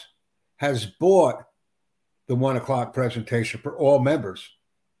boss has bought the 1 o'clock presentation for all members.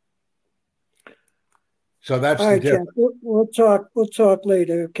 So that's All the right, Jack. difference. We'll talk. We'll talk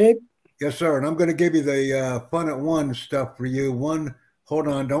later. Okay. Yes, sir. And I'm going to give you the fun at 1 stuff for you. Hold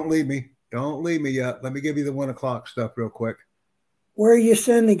on. Don't leave me. Don't leave me yet. Let me give you the 1 o'clock stuff real quick. Where are you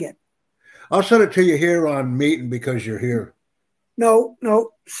sending it? I'll send it to you here on meeting because you're here. No.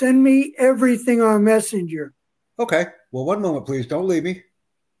 Send me everything on Messenger. Okay. Well, one moment, please. Don't leave me.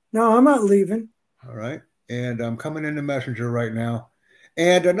 No, I'm not leaving. All right. And I'm coming into Messenger right now.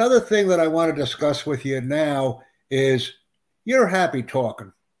 And another thing that I want to discuss with you now is, you're happy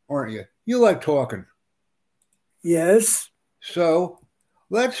talking, aren't you? You like talking. Yes. So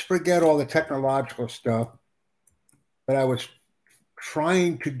let's forget all the technological stuff that I was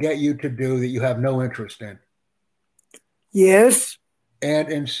trying to get you to do that you have no interest in. Yes.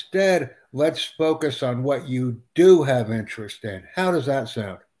 And instead, let's focus on what you do have interest in. How does that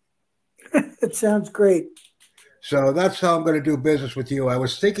sound? It sounds great. So that's how I'm going to do business with you. I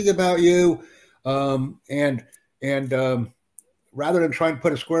was thinking about you, and rather than trying to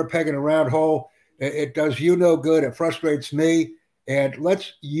put a square peg in a round hole, it does you no good. It frustrates me. And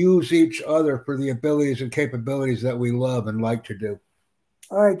let's use each other for the abilities and capabilities that we love and like to do.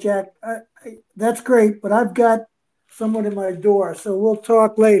 All right, Jack. That's great, but I've got someone at my door, so we'll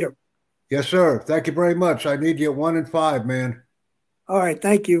talk later. Yes, sir. Thank you very much. I need you at 1 and 5, man. All right.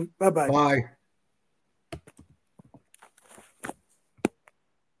 Thank you. Bye bye. Bye.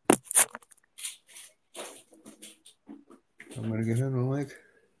 I'm going to get in the link.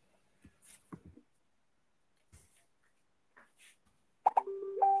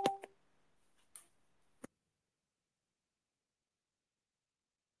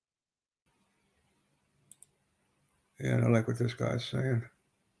 Yeah, and I like what this guy's saying.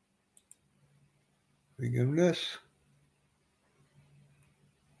 Begin this.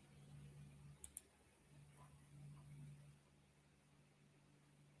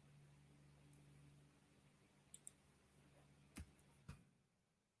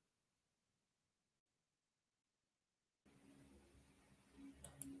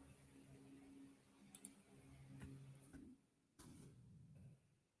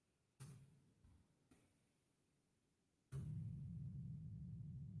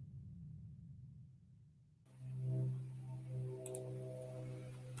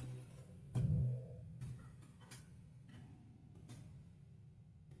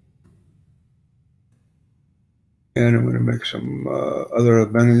 And I'm going to make some other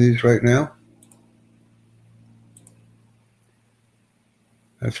amenities right now.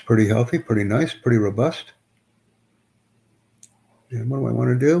 That's pretty healthy, pretty nice, pretty robust. And what do I want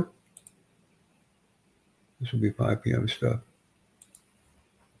to do? This will be 5 p.m. stuff.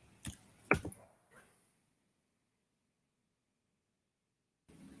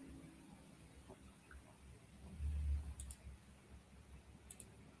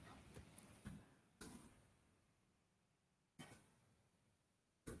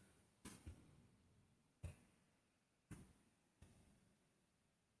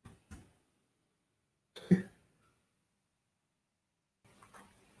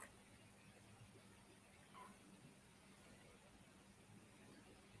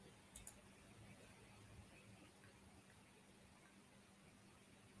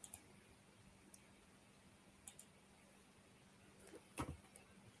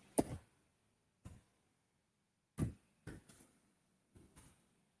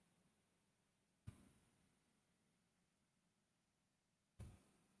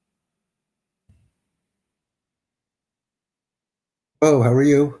 Oh, how are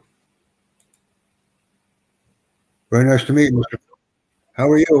you? Very nice to meet you, Mr. How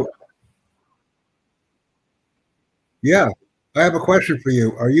are you? Yeah, I have a question for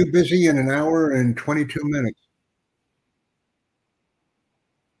you. Are you busy in an hour and 22 minutes?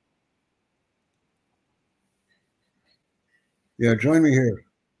 Yeah, join me here.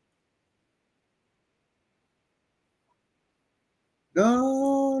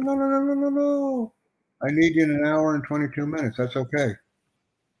 No, no, no, no, no, no, no. I need you in an hour and 22 minutes. That's okay.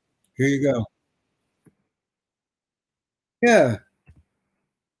 Here you go. Yeah,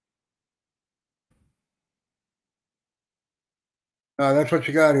 that's what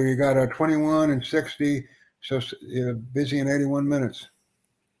you got here. You got a 21 and 60, so busy in 81 minutes.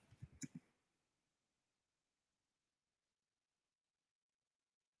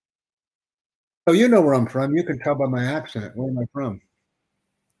 Oh, you know where I'm from. You can tell by my accent. Where am I from?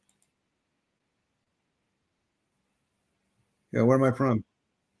 Yeah, where am I from?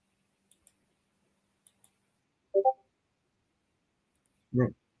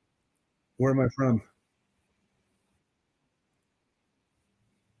 Where, where am I from?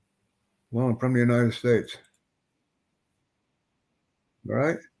 Well, I'm from the United States. All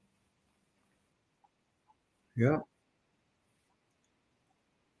right. Yeah.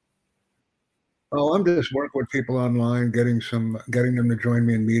 Oh, I'm just working with people online, getting them to join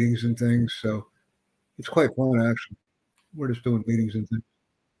me in meetings and things. So it's quite fun, actually. We're just doing meetings and things.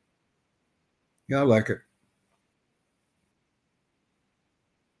 Yeah, I like it.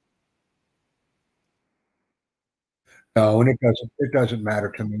 No, and it doesn't matter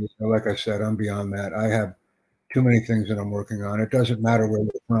to me. So like I said, I'm beyond that. I have too many things that I'm working on. It doesn't matter where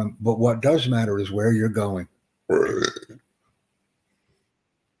you're from, but what does matter is where you're going.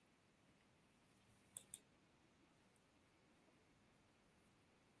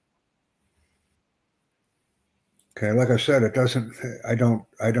 Okay, like I said, it doesn't. I don't.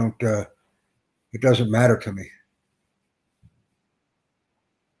 It doesn't matter to me.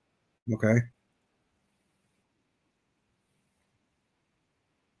 Okay.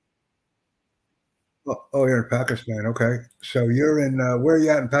 Oh, you're in Pakistan. Okay. So you're in where are you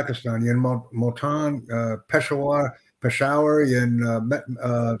at in Pakistan? You in Multan, Peshawar? You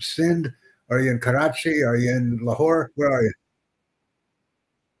in Sindh? Are you in Karachi? Are you in Lahore? Where are you?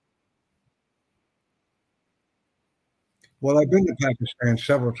 Well, I've been to Pakistan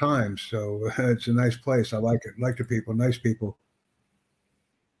several times, so it's a nice place. I like it. Like the people, nice people.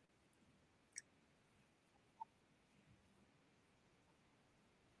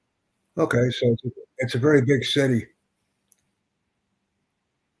 Okay, so it's a very big city.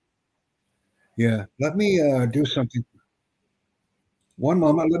 Yeah. Let me do something. One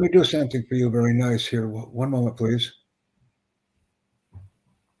moment. Let me do something for you very nice here. One moment, please.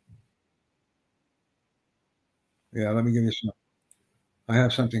 Yeah, let me give you some. I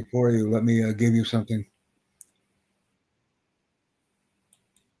have something for you. Let me give you something.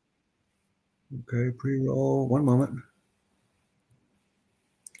 Okay, pre-roll. One moment.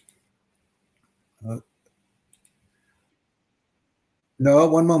 Uh, no,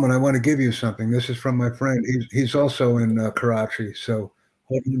 one moment. I want to give you something. This is from my friend. He's also in Karachi. So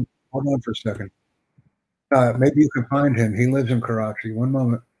hold on for a second. Maybe you can find him. He lives in Karachi. One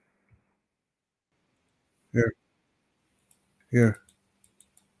moment. Here, here.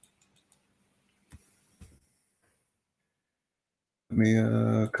 Let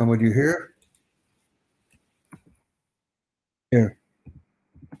me come with you here. Here.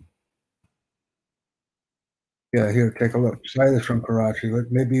 Yeah, here. Take a look. Syed is from Karachi.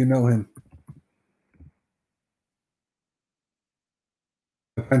 Maybe you know him.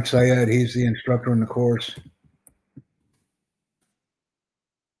 My friend Syed. He's the instructor in the course.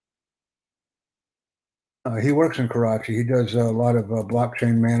 He works in Karachi. He does a lot of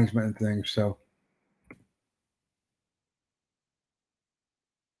blockchain management and things. So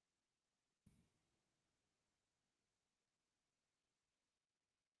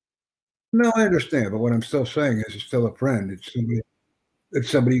no, I understand. But what I'm still saying is, it's still a friend. It's somebody. It's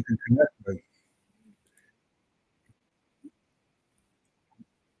somebody you can connect with.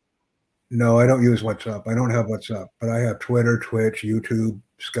 No, I don't use WhatsApp. I don't have WhatsApp, but I have Twitter, Twitch, YouTube,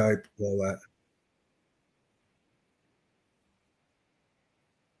 Skype, all that.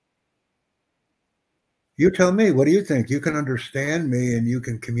 You tell me. What do you think? You can understand me and you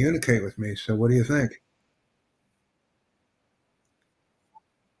can communicate with me. So what do you think?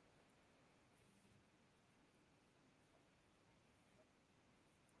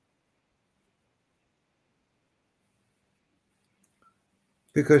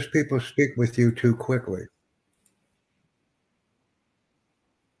 Because people speak with you too quickly.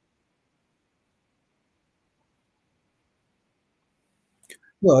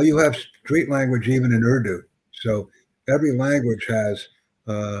 Well, you have street language even in Urdu. So every language has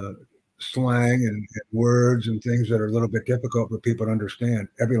uh, slang and words and things that are a little bit difficult for people to understand.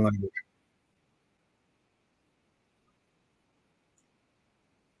 Every language.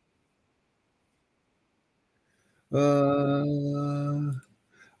 Uh,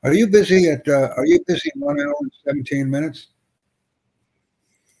 are you busy at? Are you busy in 1 hour and 17 minutes?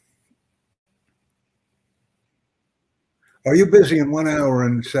 Are you busy in 1 hour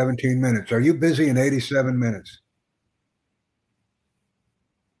and 17 minutes? Are you busy in 87 minutes?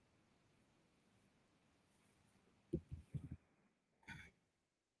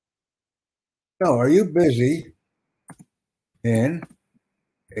 No. Are you busy in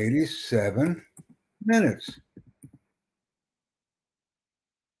 87 minutes?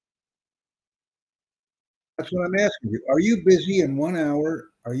 That's what I'm asking you. Are you busy in 1 hour?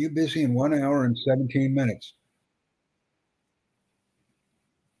 Are you busy in 1 hour and 17 minutes?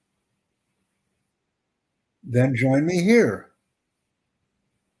 Then join me here.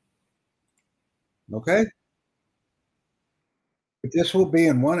 Okay. But this will be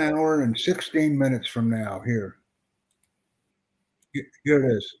in 1 hour and 16 minutes from now. Here. Here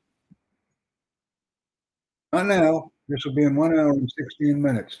it is. Not now. This will be in 1 hour and 16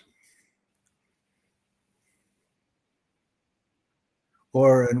 minutes.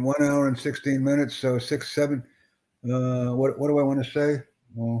 Or in 1 hour and 16 minutes. So six, seven. What do I want to say?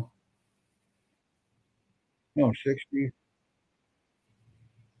 Well, no, 60.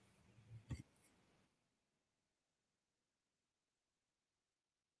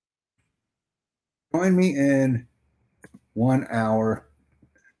 Join me in 1 hour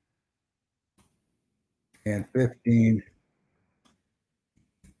and 15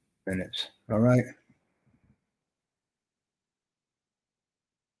 minutes. All right.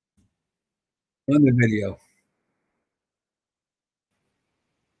 On the video.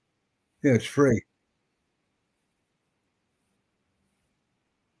 Yeah, it's free.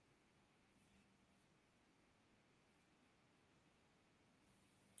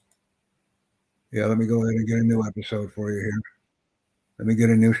 Yeah, let me go ahead and get a new episode for you here. Let me get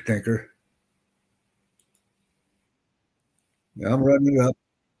a new stinker. Yeah, I'm running it up.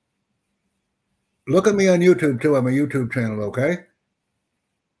 Look at me on YouTube too. I'm a YouTube channel, okay?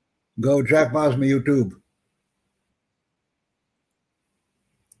 Go Jack Bosma YouTube.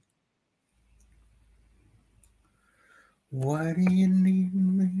 Why do you need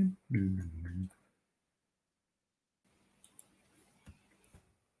me?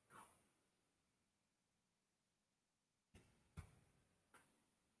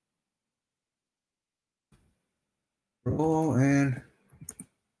 Roll and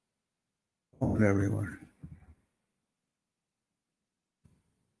on everyone.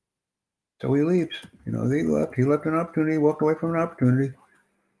 So he leaves. You know, he left. He left an opportunity, walked away from an opportunity.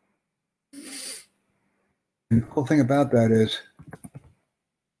 And the cool thing about that is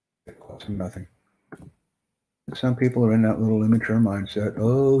it costs him nothing. Some people are in that little immature mindset.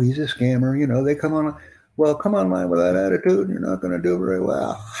 Oh, he's a scammer. You know, they come on. Well, come online with that attitude, you're not going to do very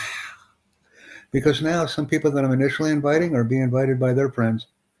well. Because now some people that I'm initially inviting are being invited by their friends.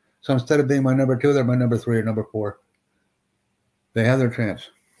 So instead of being my number 2, they're my number 3 or number 4. They have their chance.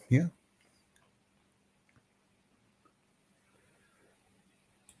 Yeah.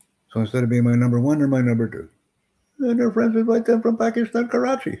 So instead of being my number 1, they're my number 2. And their friends invite them from Pakistan,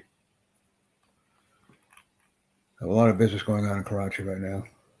 Karachi. A lot of business going on in Karachi right now.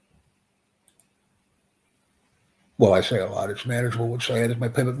 Well, I say a lot. It's manageable would say it as my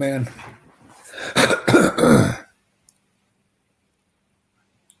pivot man.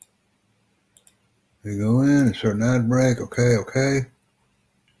 You go in, insert an ad break. Okay.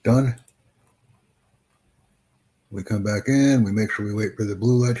 Done. We come back in. We make sure we wait for the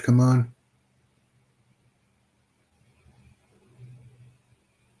blue light to come on.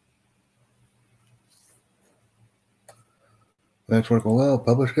 That's working well.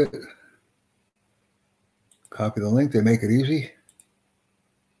 Published it. Copy the link. They make it easy.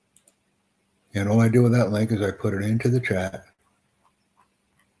 And all I do with that link is I put it into the chat.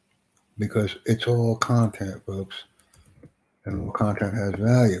 Because it's all content, folks. And all content has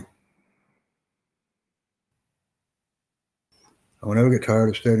value. I will never get tired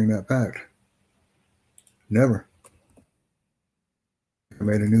of stating that fact. Never. I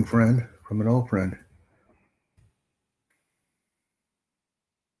made a new friend from an old friend.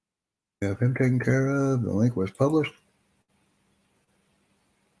 We have him taken care of. The link was published.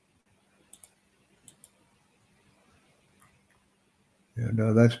 Yeah,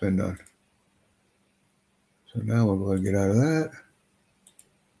 no, that's been done. So now we'll go ahead and get out of that.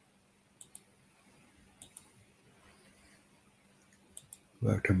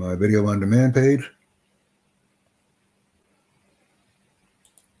 Back to my video on demand page.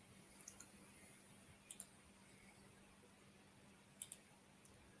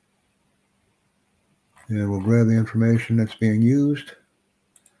 And we'll grab the information that's being used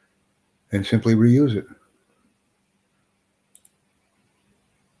and simply reuse it.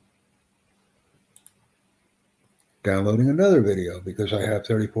 Downloading another video because I have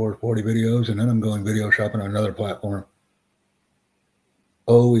 34 or 40 videos and then I'm going video shopping on another platform.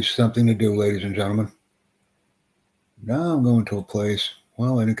 Always something to do, ladies and gentlemen. Now I'm going to a place.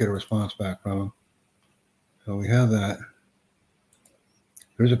 Well, I didn't get a response back from them. So we have that.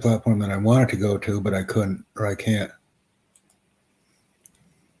 There's a platform that I wanted to go to, but I couldn't or I can't.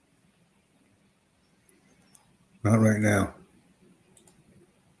 Not right now.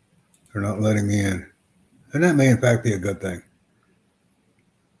 They're not letting me in. And that may in fact be a good thing.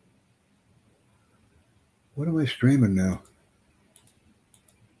 What am I streaming now?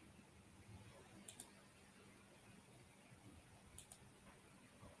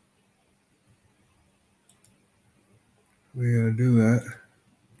 We gotta do that.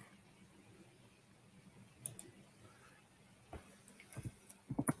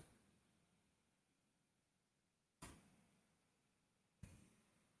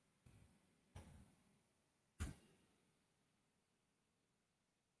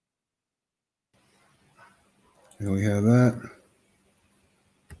 And we have that.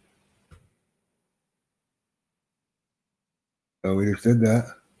 So we just did that.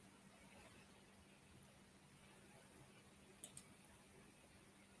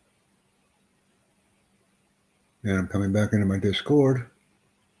 And I'm coming back into my Discord.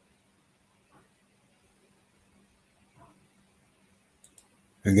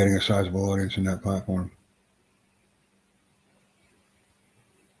 And getting a sizable audience in that platform.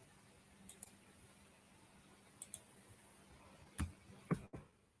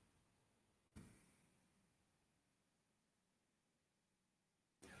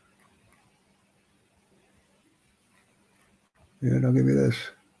 Yeah, don't give me this.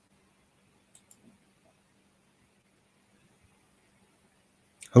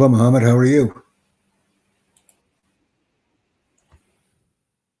 Hello, Mohammed. How are you?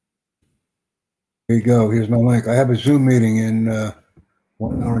 Here you go. Here's my link. I have a Zoom meeting in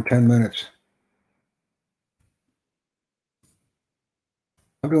 1 hour and 10 minutes.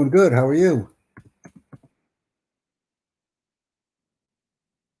 I'm doing good. How are you?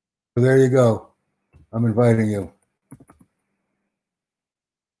 So there you go. I'm inviting you.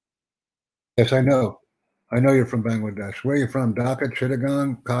 Yes, I know. I know you're from Bangladesh. Where are you from? Dhaka,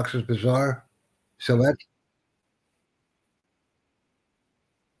 Chittagong, Cox's Bazar, Sylhet?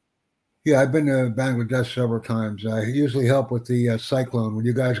 Yeah, I've been to Bangladesh several times. I usually help with the cyclone. When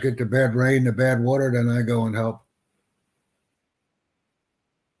you guys get the bad rain, the bad water, then I go and help.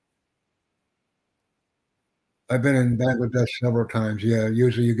 I've been in Bangladesh several times. Yeah,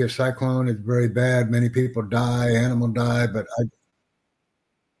 usually you get cyclone. It's very bad. Many people die, animal die, but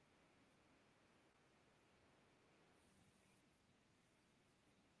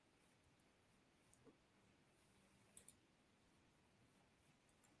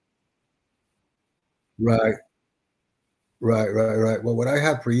right, right. Well, what I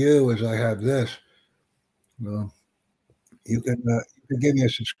have for you is I have this. Well, you can give me a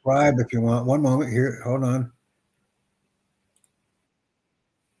subscribe if you want. One moment here. Hold on.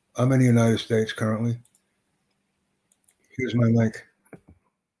 I'm in the United States currently. Here's my link.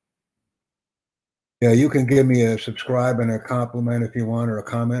 Yeah, you can give me a subscribe and a compliment if you want or a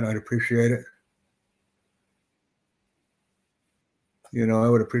comment. I'd appreciate it. I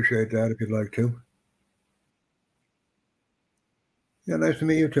would appreciate that if you'd like to. Yeah, nice to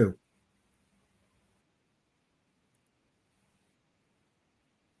meet you too.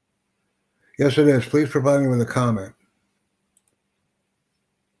 Yes, it is. Please provide me with a comment.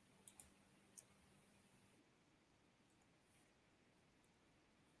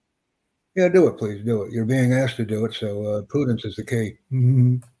 Yeah, do it, please. Do it. You're being asked to do it, so prudence is the key.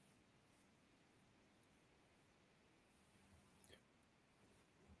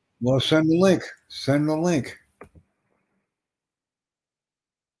 Well, send the link. Send the link.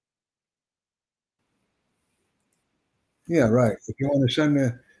 Yeah, right. If you want to send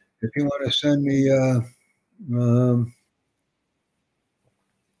the, if you want to send me, um,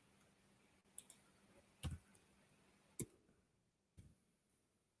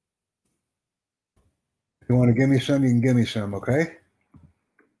 if you want to give me some, you can give me some. Okay.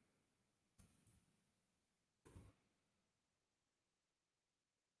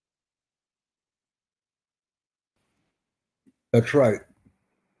 That's right.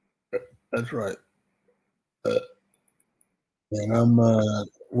 That's right. Uh, and I'm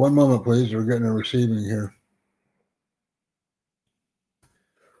one moment, please. We're getting a receiving here.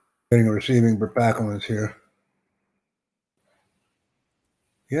 Getting a receiving Backlance here.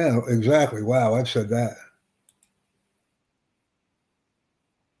 Yeah, exactly. Wow, I've said that.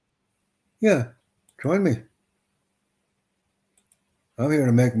 Yeah, join me. I'm here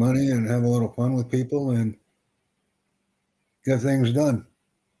to make money and have a little fun with people and get things done.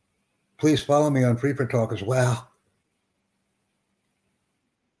 Please follow me on Free for Talk as well.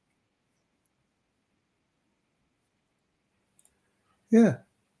 Yeah,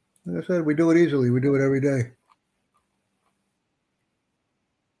 like I said, we do it easily. We do it every day.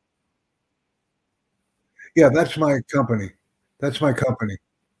 Yeah, that's my company. That's my company.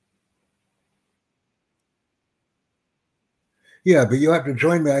 Yeah, but you have to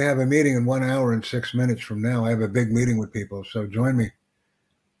join me. I have a meeting in 1 hour and 6 minutes from now. I have a big meeting with people, so join me.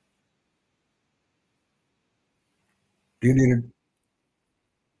 Do you need it?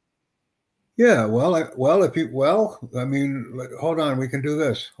 Yeah. If you, I mean, hold on. We can do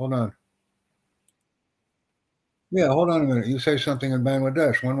this. Hold on. Yeah, hold on a minute. You say something in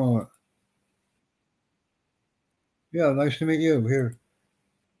Bangladesh. One moment. Yeah, nice to meet you. Here.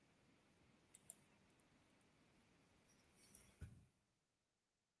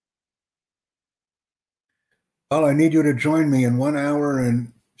 Well, I need you to join me in 1 hour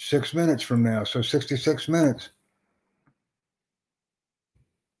and 6 minutes from now. So 66 minutes.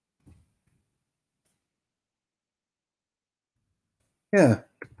 Yeah.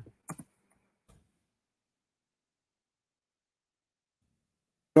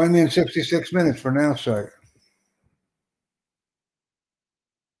 Join me in 66 minutes for now, sir.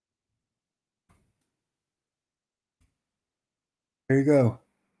 Here you go.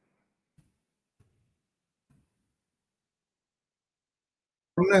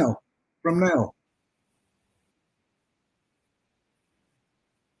 From now. From now.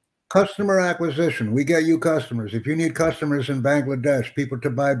 Customer acquisition. We get you customers. If you need customers in Bangladesh, people to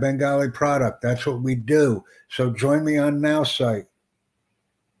buy Bengali product, that's what we do. So join me on Now site.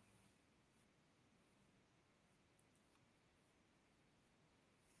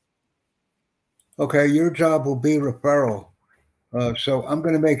 Okay, your job will be referral. So I'm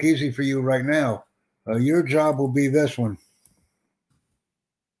going to make easy for you right now. Your job will be this one.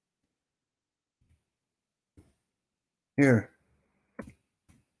 Here.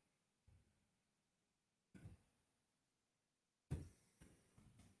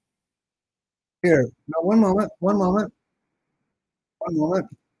 Here. No, one moment. One moment. One moment.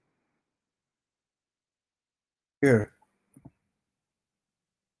 Here.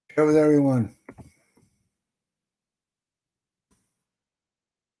 Share with everyone.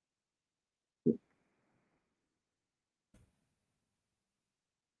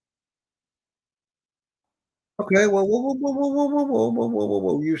 Okay, well, whoa, whoa, whoa, whoa, whoa, whoa, whoa, whoa, whoa,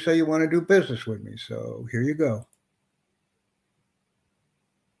 whoa. You say you want to do business with me, so here you go.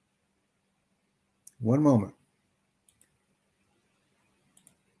 One moment.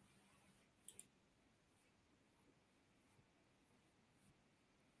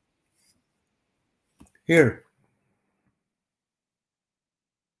 Here.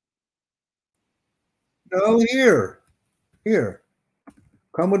 No, here. Here.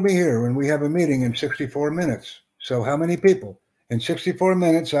 Come with me here, and we have a meeting in 64 minutes. So how many people? In 64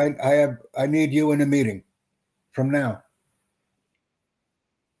 minutes, I need you in a meeting from now.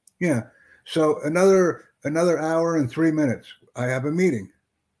 Yeah. So another hour and 3 minutes. I have a meeting.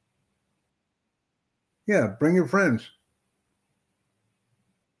 Yeah, bring your friends.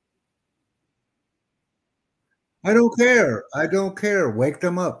 I don't care. I don't care. Wake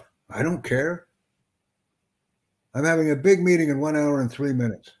them up. I don't care. I'm having a big meeting in 1 hour and 3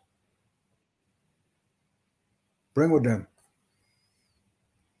 minutes. Bring with them.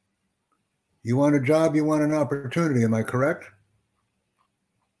 You want a job, you want an opportunity. Am I correct?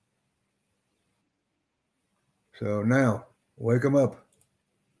 So now, wake them up.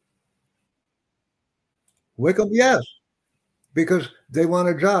 Wake them, yes, because they want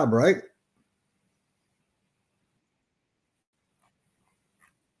a job, right?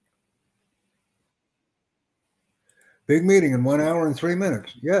 Big meeting in 1 hour and 3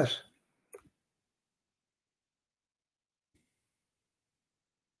 minutes. Yes.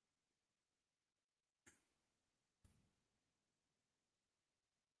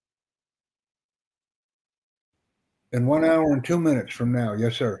 In 1 hour and 2 minutes from now.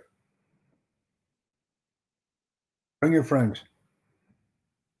 Yes, sir. Bring your friends.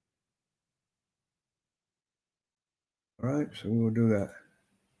 All right. So we will do that.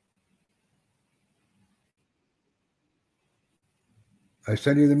 I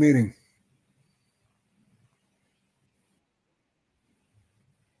send you the meeting.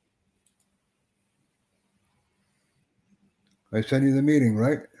 I send you the meeting,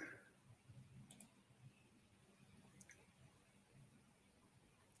 right?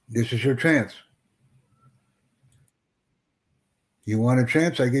 This is your chance. You want a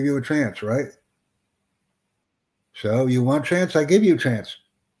chance? I give you a chance, right? So you want chance? I give you a chance.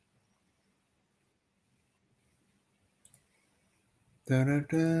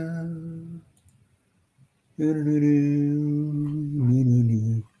 Da-da-da.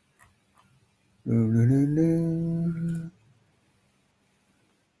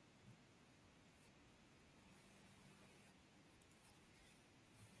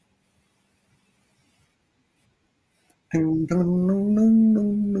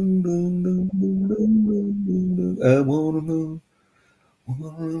 I wanna know.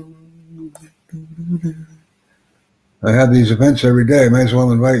 I have these events every day. Might as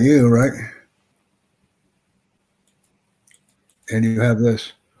well invite you, right? And you have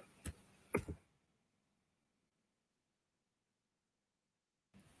this.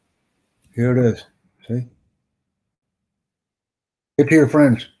 Here it is. See? Get to your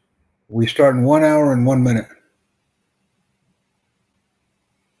friends. We start in 1 hour and 1 minute.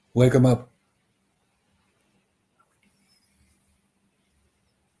 Wake them up.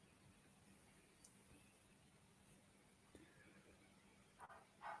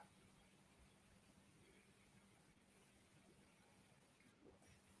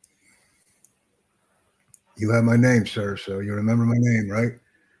 You have my name, sir, so you remember my name, right?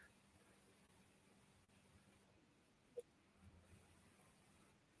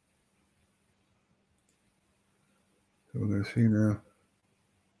 So we're going to see now.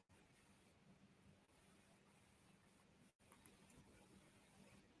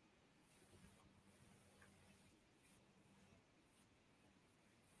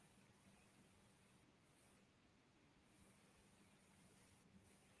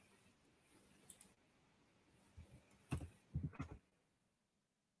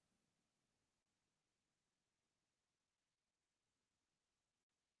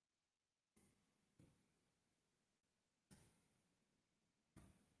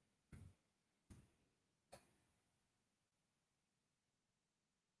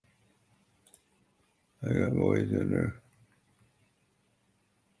 I got boys in there.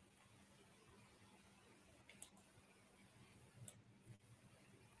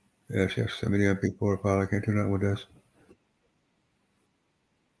 Yes, send me the MP4 file. I can't do nothing with this.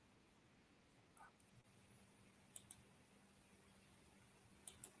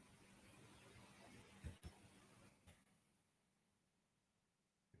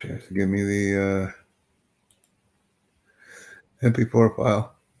 Chance to give me the MP4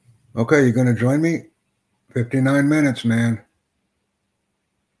 file. Okay, you gonna join me? 59 minutes, man.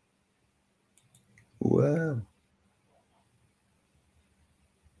 Wow.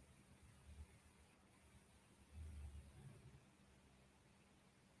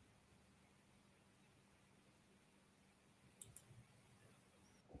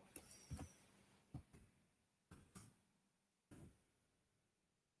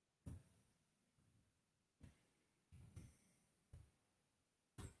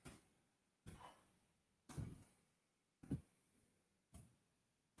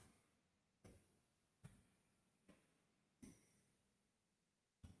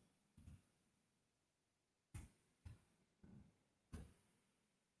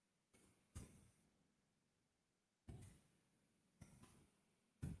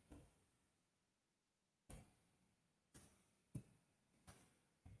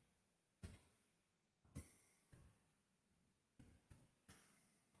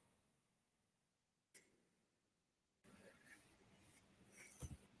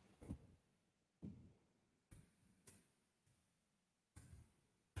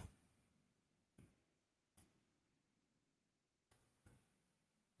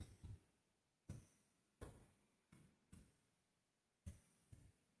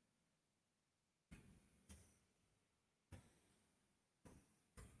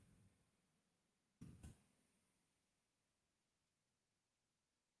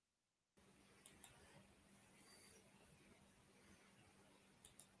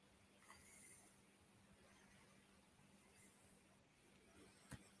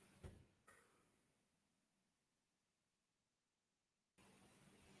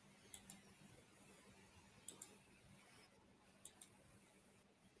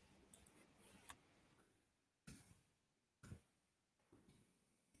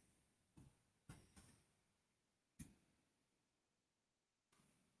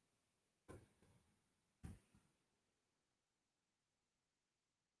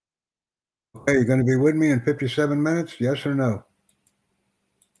 Okay, you gonna be with me in 57 minutes? Yes or no?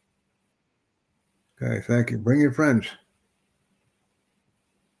 Okay, thank you. Bring your friends.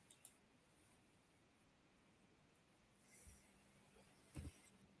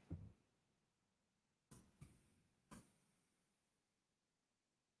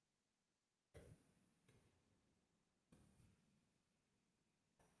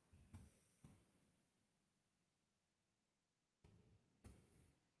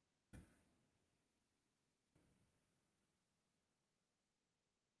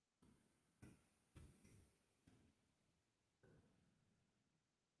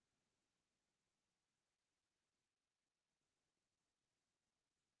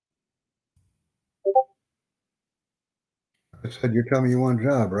 I said you're telling me you want a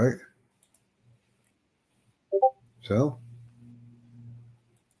job, right? So?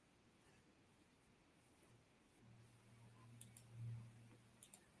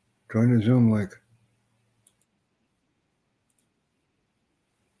 Join the Zoom link.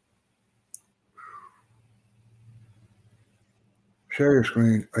 Share your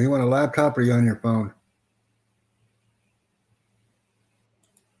screen. Are you on a laptop or are you on your phone?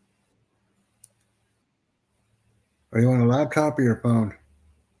 Are you on a laptop or your phone?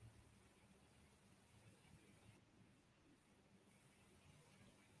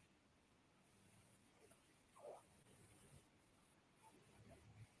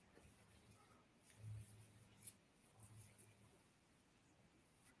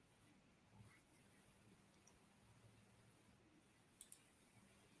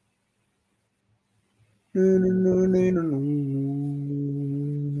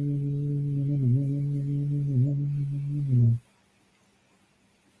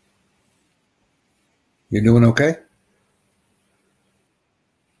 You doing okay?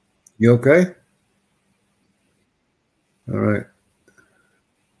 You okay? All right.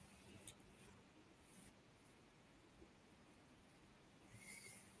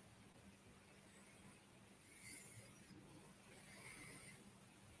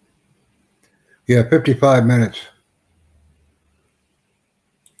 Yeah, 55 minutes.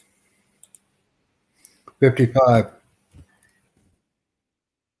 55.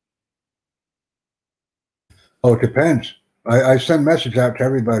 Oh, it depends. I send message out to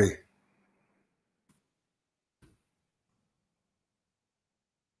everybody.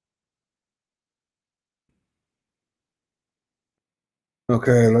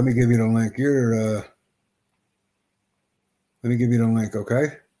 Okay, let me give you the link. Let me give you the link,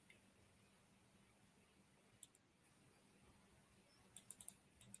 okay?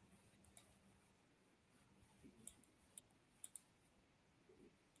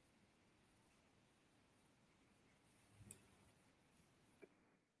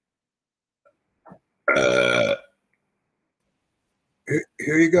 Uh,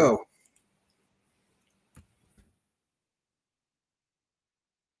 here you go.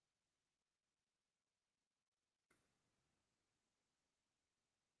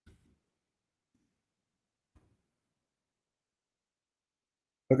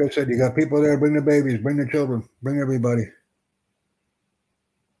 Like I said, you got people there. Bring the babies, bring the children, bring everybody.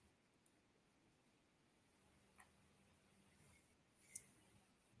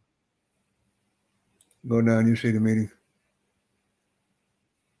 Go down. You see the meeting.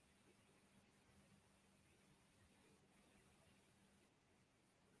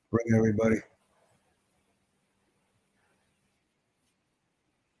 Bring everybody.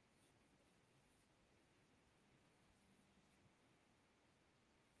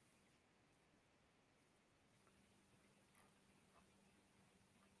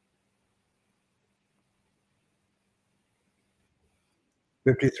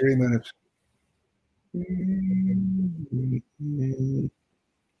 $53 minutes.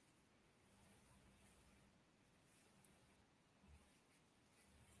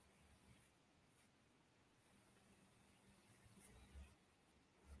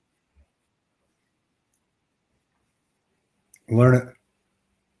 Learn it.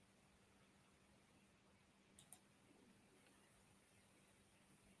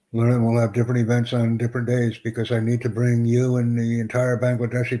 Learn it. We'll have different events on different days because I need to bring you and the entire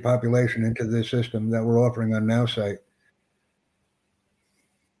Bangladeshi population into this system that we're offering on Now site.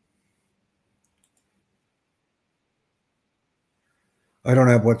 I don't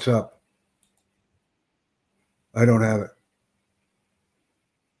have WhatsApp. I don't have it.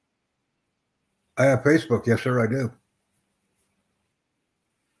 I have Facebook. Yes, sir, I do.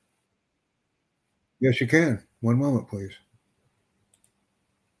 Yes, you can. One moment, please.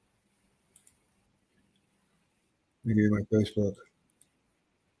 Let me give you my Facebook.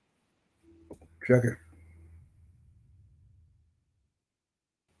 Check it.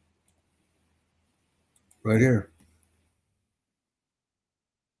 Right here.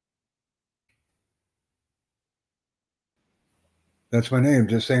 That's my name.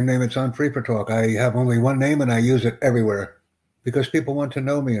 The same name it's on Free for Talk. I have only one name and I use it everywhere because people want to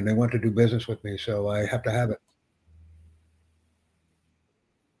know me and they want to do business with me. So I have to have it.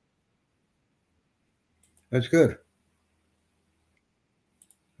 That's good.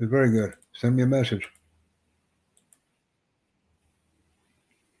 It's very good. Send me a message.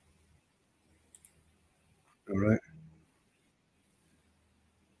 All right.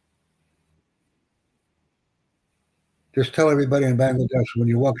 Just tell everybody in Bangladesh when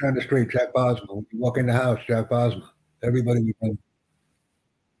you walk down the street, Jack Bosma. When you walk in the house, Jack Bosma. Everybody will know.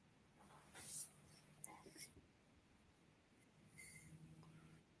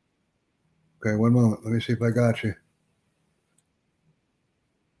 Okay, one moment. Let me see if I got you.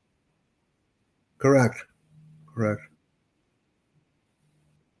 Correct. Correct.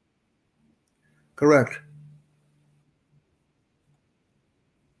 Correct.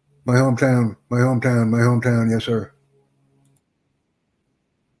 My hometown. My hometown. My hometown. Yes, sir.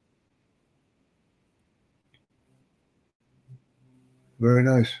 Very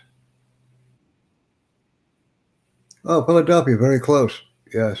nice. Oh, Philadelphia. Very close.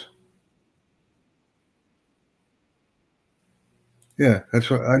 Yes. Yeah,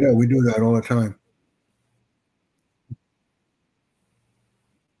 that's what I know. We do that all the time.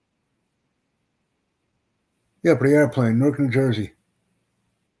 Yeah, for the airplane, Newark, New Jersey.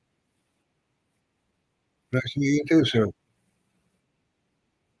 Nice to meet you too, sir.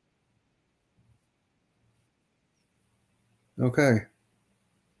 Okay.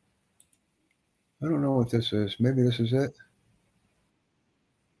 I don't know what this is. Maybe this is it.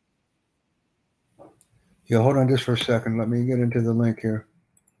 Yeah, hold on just for a second. Let me get into the link here.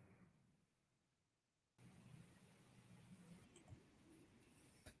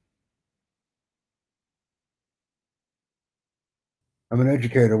 I'm an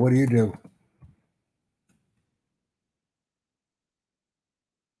educator. What do you do?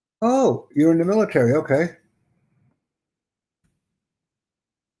 Oh, you're in the military. Okay.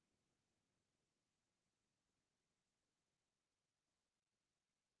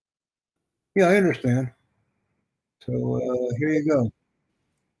 Yeah, I understand. So here you go.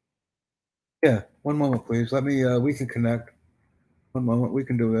 Yeah, one moment, please. Let me. We can connect. One moment. We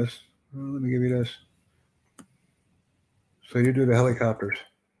can do this. Let me give you this. So you do the helicopters.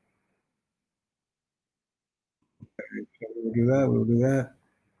 So we'll do that. We'll do that.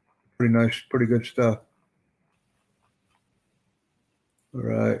 Pretty nice, pretty good stuff. All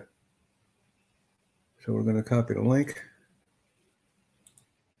right. So we're going to copy the link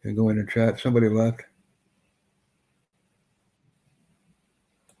and go in the chat. Somebody left,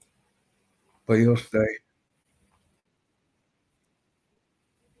 but you'll stay.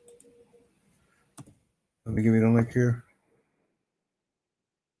 Let me give you the link here.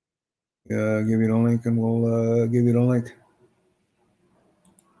 Give you the link and we'll give you the link.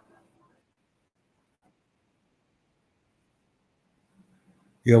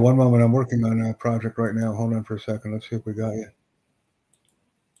 Yeah, one moment. I'm working on a project right now. Hold on for a second. Let's see if we got you.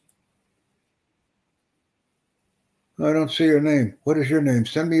 I don't see your name. What is your name?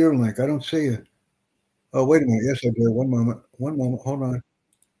 Send me your link. I don't see you. Oh, wait a minute. Yes, I do. One moment. One moment. Hold on.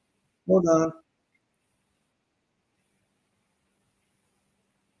 Hold on.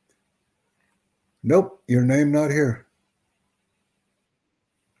 Nope. Your name not here.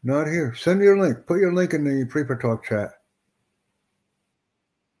 Not here. Send me your link. Put your link in the Pre-for-Talk chat.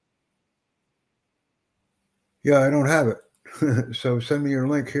 Yeah, I don't have it. So send me your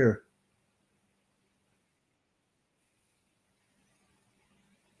link here.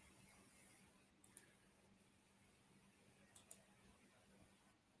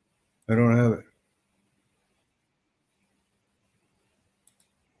 I don't have it.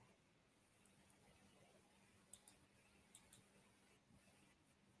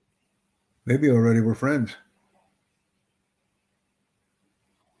 Maybe already we're friends.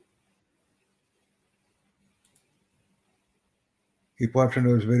 Keep watching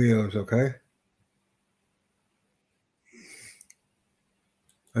those videos, okay?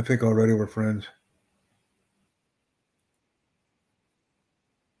 I think already we're friends.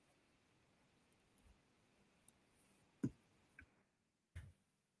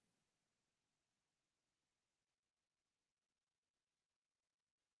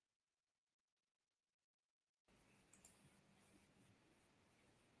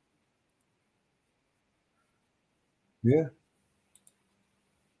 Yeah.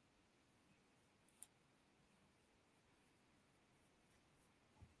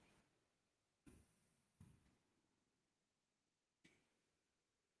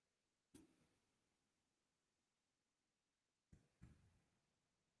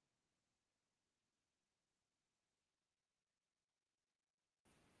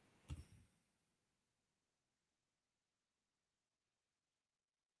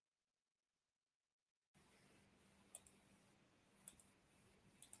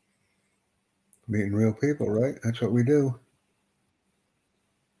 Meeting real people, right? That's what we do.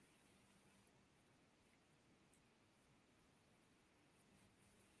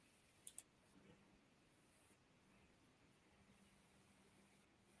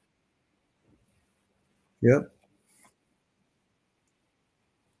 Yep.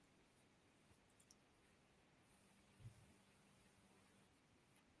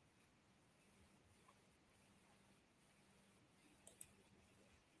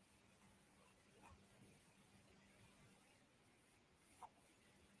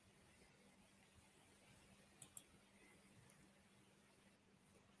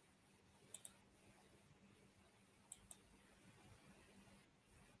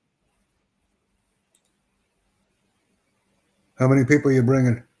 How many people are you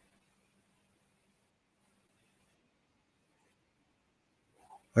bringing?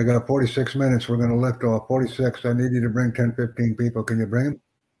 I got 46 minutes. We're going to lift off. 46. I need you to bring 10, 15 people. Can you bring them?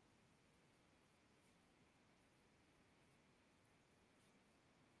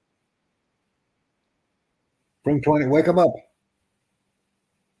 Bring 20. Wake them up.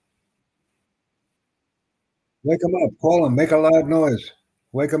 Wake them up. Call them. Make a loud noise.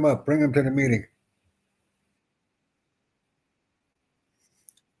 Wake them up. Bring them to the meeting.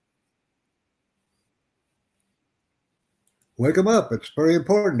 Wake them up. It's very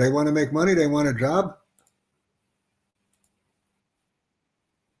important. They want to make money. They want a job.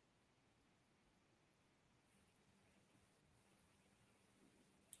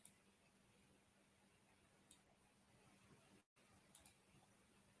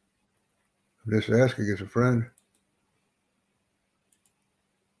 I'm just asking as a friend.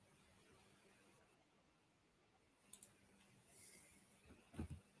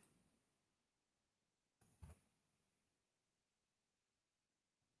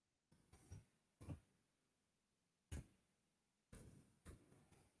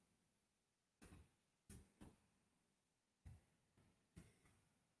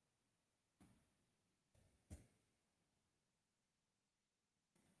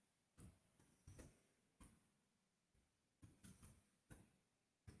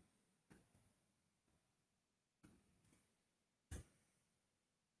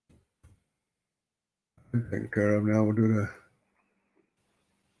 Taken care of. Now we'll do the.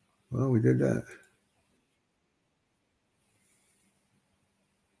 Well, we did that.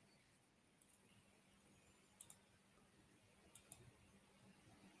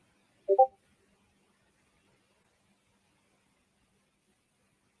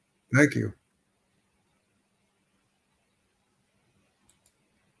 Thank you.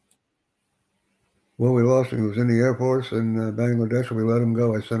 Well, we lost him. He was in the Air Force in Bangladesh, and we let him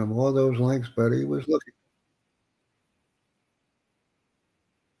go. I sent him all those links, but he was looking.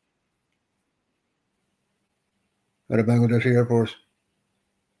 At a Bangladeshi Air Force.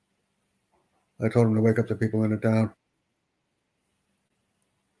 I told him to wake up the people in the town.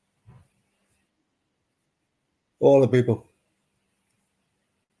 All the people.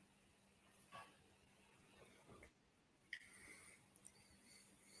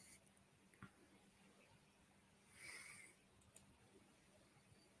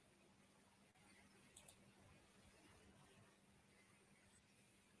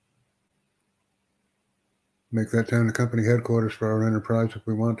 Make that town the company headquarters for our enterprise if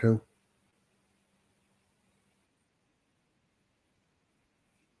we want to.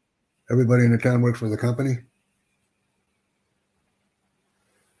 Everybody in the town works for the company.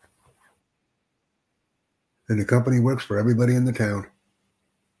 And the company works for everybody in the town.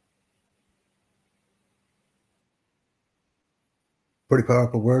 Pretty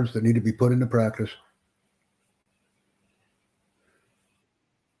powerful words that need to be put into practice.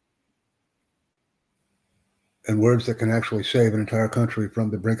 And words that can actually save an entire country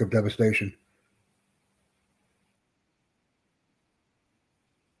from the brink of devastation.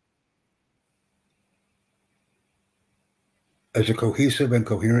 As a cohesive and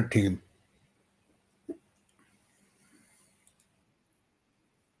coherent team.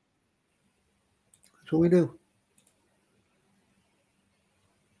 That's what we do.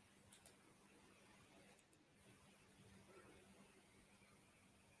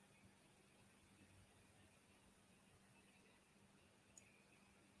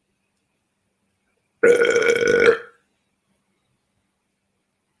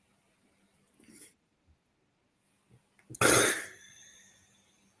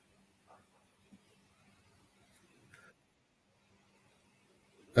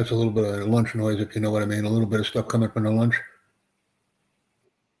 That's a little bit of lunch noise, if you know what I mean. A little bit of stuff coming from the lunch.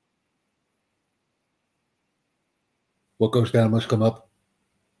 What goes down must come up.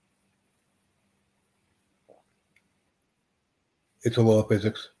 It's a law of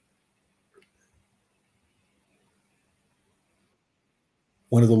physics.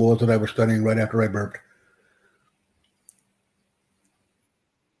 One of the laws that I was studying right after I burped.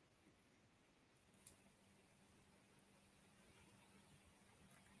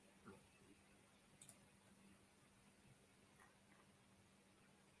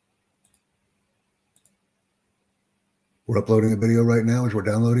 We're uploading a video right now as we're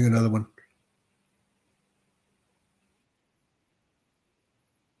downloading another one.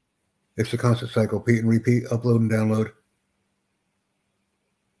 It's a constant cycle. Repeat and repeat, upload and download.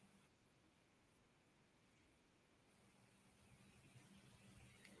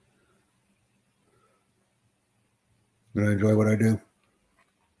 And I enjoy what I do.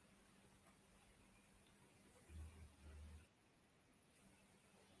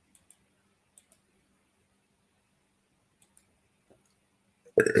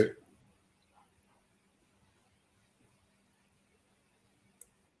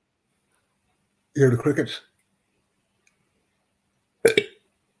 Hear the crickets?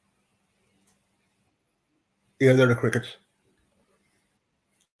 Yeah, they're the crickets.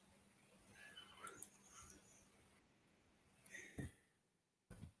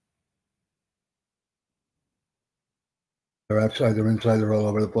 They're outside, they're inside, they're all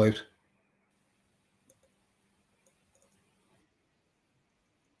over the place.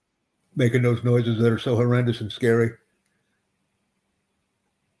 Making those noises that are so horrendous and scary.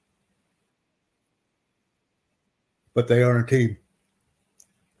 But they are a team.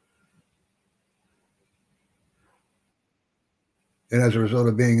 And as a result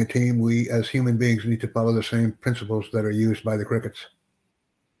of being a team, we as human beings need to follow the same principles that are used by the crickets.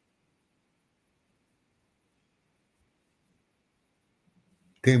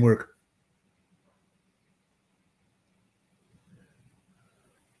 Teamwork.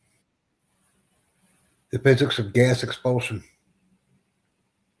 The physics of gas expulsion.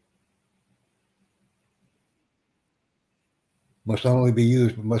 Must not only be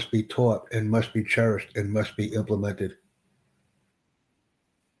used, but must be taught and must be cherished and must be implemented.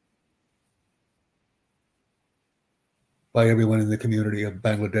 By everyone in the community of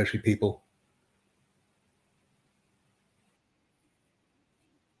Bangladeshi people.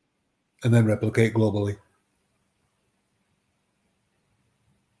 and then replicate globally.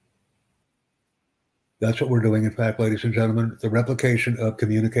 That's what we're doing, in fact, ladies and gentlemen, the replication of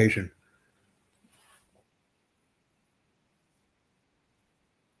communication.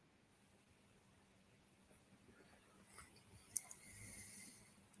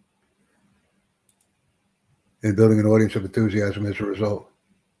 And building an audience of enthusiasm as a result.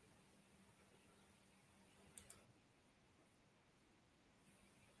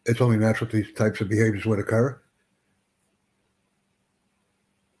 It's only natural these types of behaviors would occur.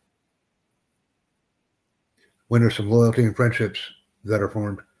 When there's some loyalty and friendships that are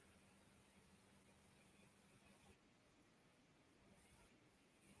formed.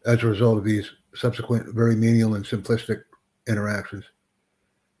 As a result of these subsequent, very menial and simplistic interactions.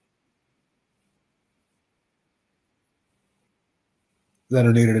 That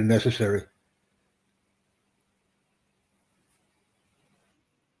are needed and necessary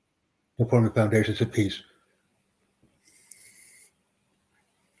to form the foundations of peace.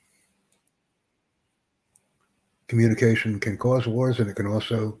 Communication can cause wars, and it can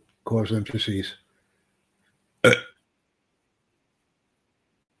also cause them to cease.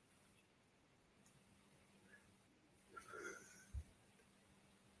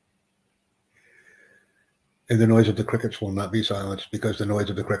 And the noise of the crickets will not be silenced, because the noise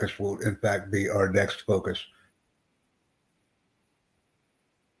of the crickets will, in fact, be our next focus.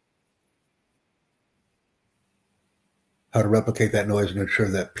 How to replicate that noise and ensure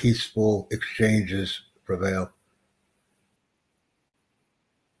that peaceful exchanges prevail.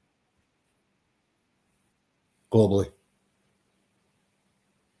 Globally.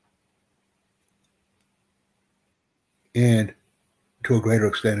 And to a greater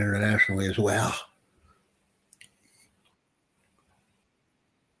extent internationally as well.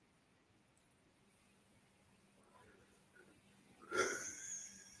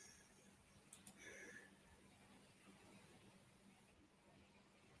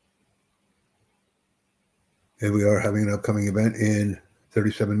 And we are having an upcoming event in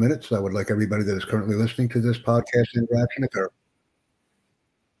 37 minutes. I would like everybody that is currently listening to this podcast interaction to occur.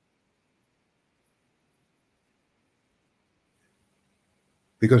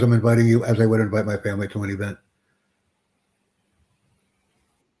 Because I'm inviting you as I would invite my family to an event.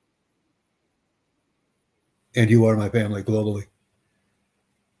 And you are my family globally.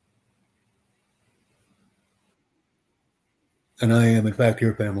 And I am, in fact,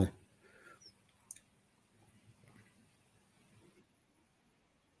 your family.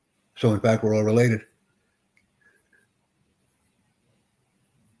 So, in fact, we're all related.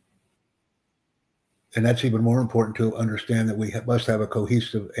 And that's even more important to understand, that we must have a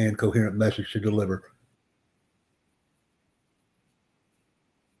cohesive and coherent message to deliver.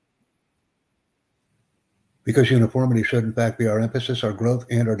 Because uniformity should, in fact, be our emphasis, our growth,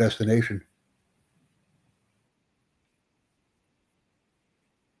 and our destination.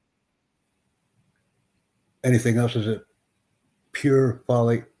 Anything else is a pure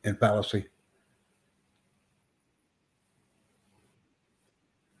folly and fallacy.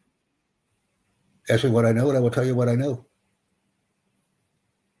 Ask me what I know, and I will tell you what I know.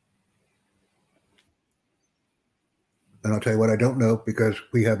 And I'll tell you what I don't know, because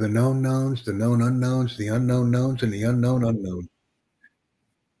we have the known knowns, the known unknowns, the unknown knowns, and the unknown unknown.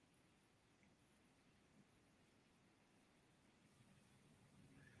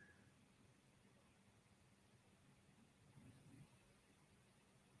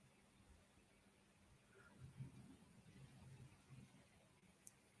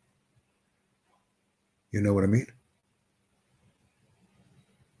 You know what I mean?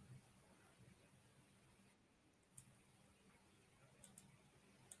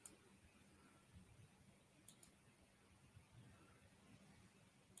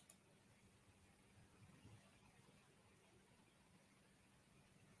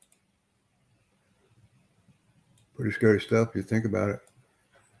 Pretty scary stuff if you think about it.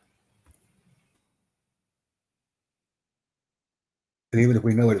 And even if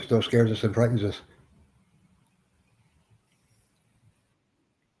we know it, it still scares us and frightens us.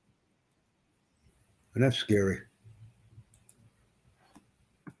 And that's scary.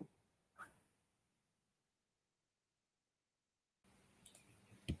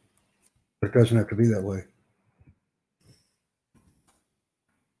 But it doesn't have to be that way.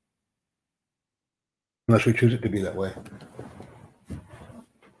 Unless we choose it to be that way.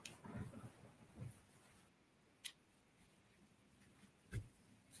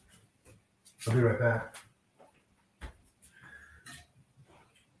 I'll be right back.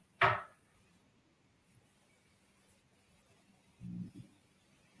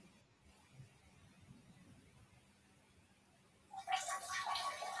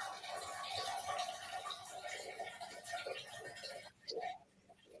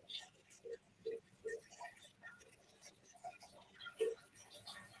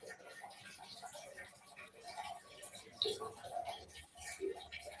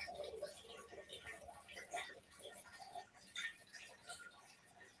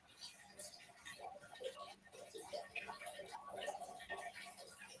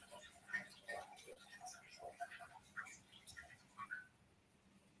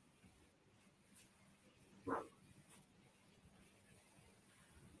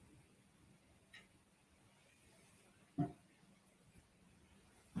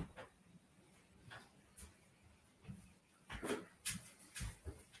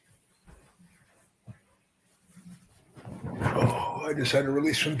 I just had to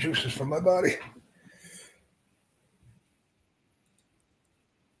release some juices from my body.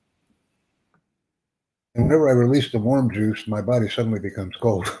 And whenever I release the warm juice, my body suddenly becomes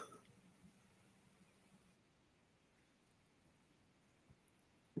cold.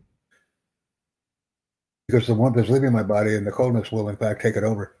 Because the warmth is leaving my body and the coldness will, in fact, take it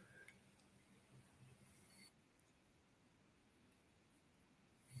over.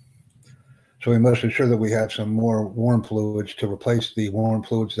 So we must ensure that we have some more warm fluids to replace the warm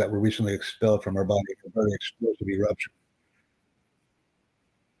fluids that were recently expelled from our body in a very explosive eruption.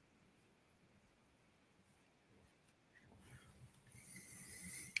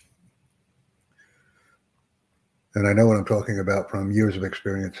 And I know what I'm talking about from years of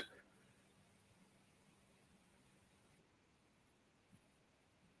experience.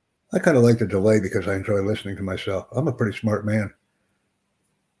 I kind of like the delay because I enjoy listening to myself. I'm a pretty smart man.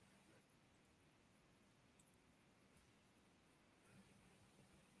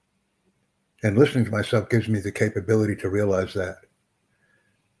 And listening to myself gives me the capability to realize that.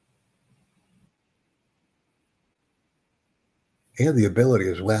 And the ability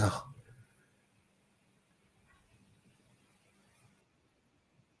as well.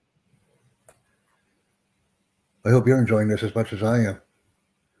 I hope you're enjoying this as much as I am.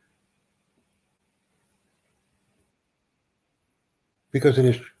 Because it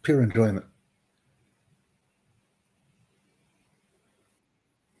is pure enjoyment.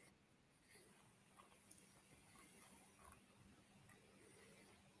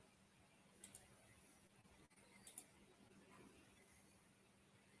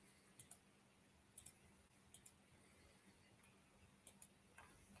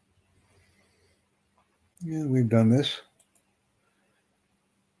 Yeah, we've done this.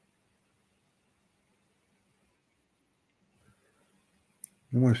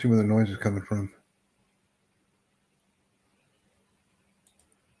 I want to see where the noise is coming from.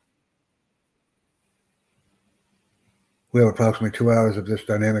 We have approximately 2 hours of this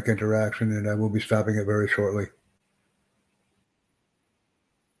dynamic interaction, and I will be stopping it very shortly.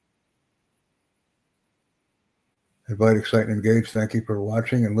 Invite, excite, and engage. Thank you for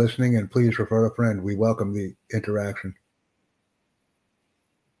watching and listening, and please refer a friend. We welcome the interaction.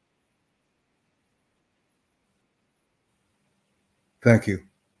 Thank you.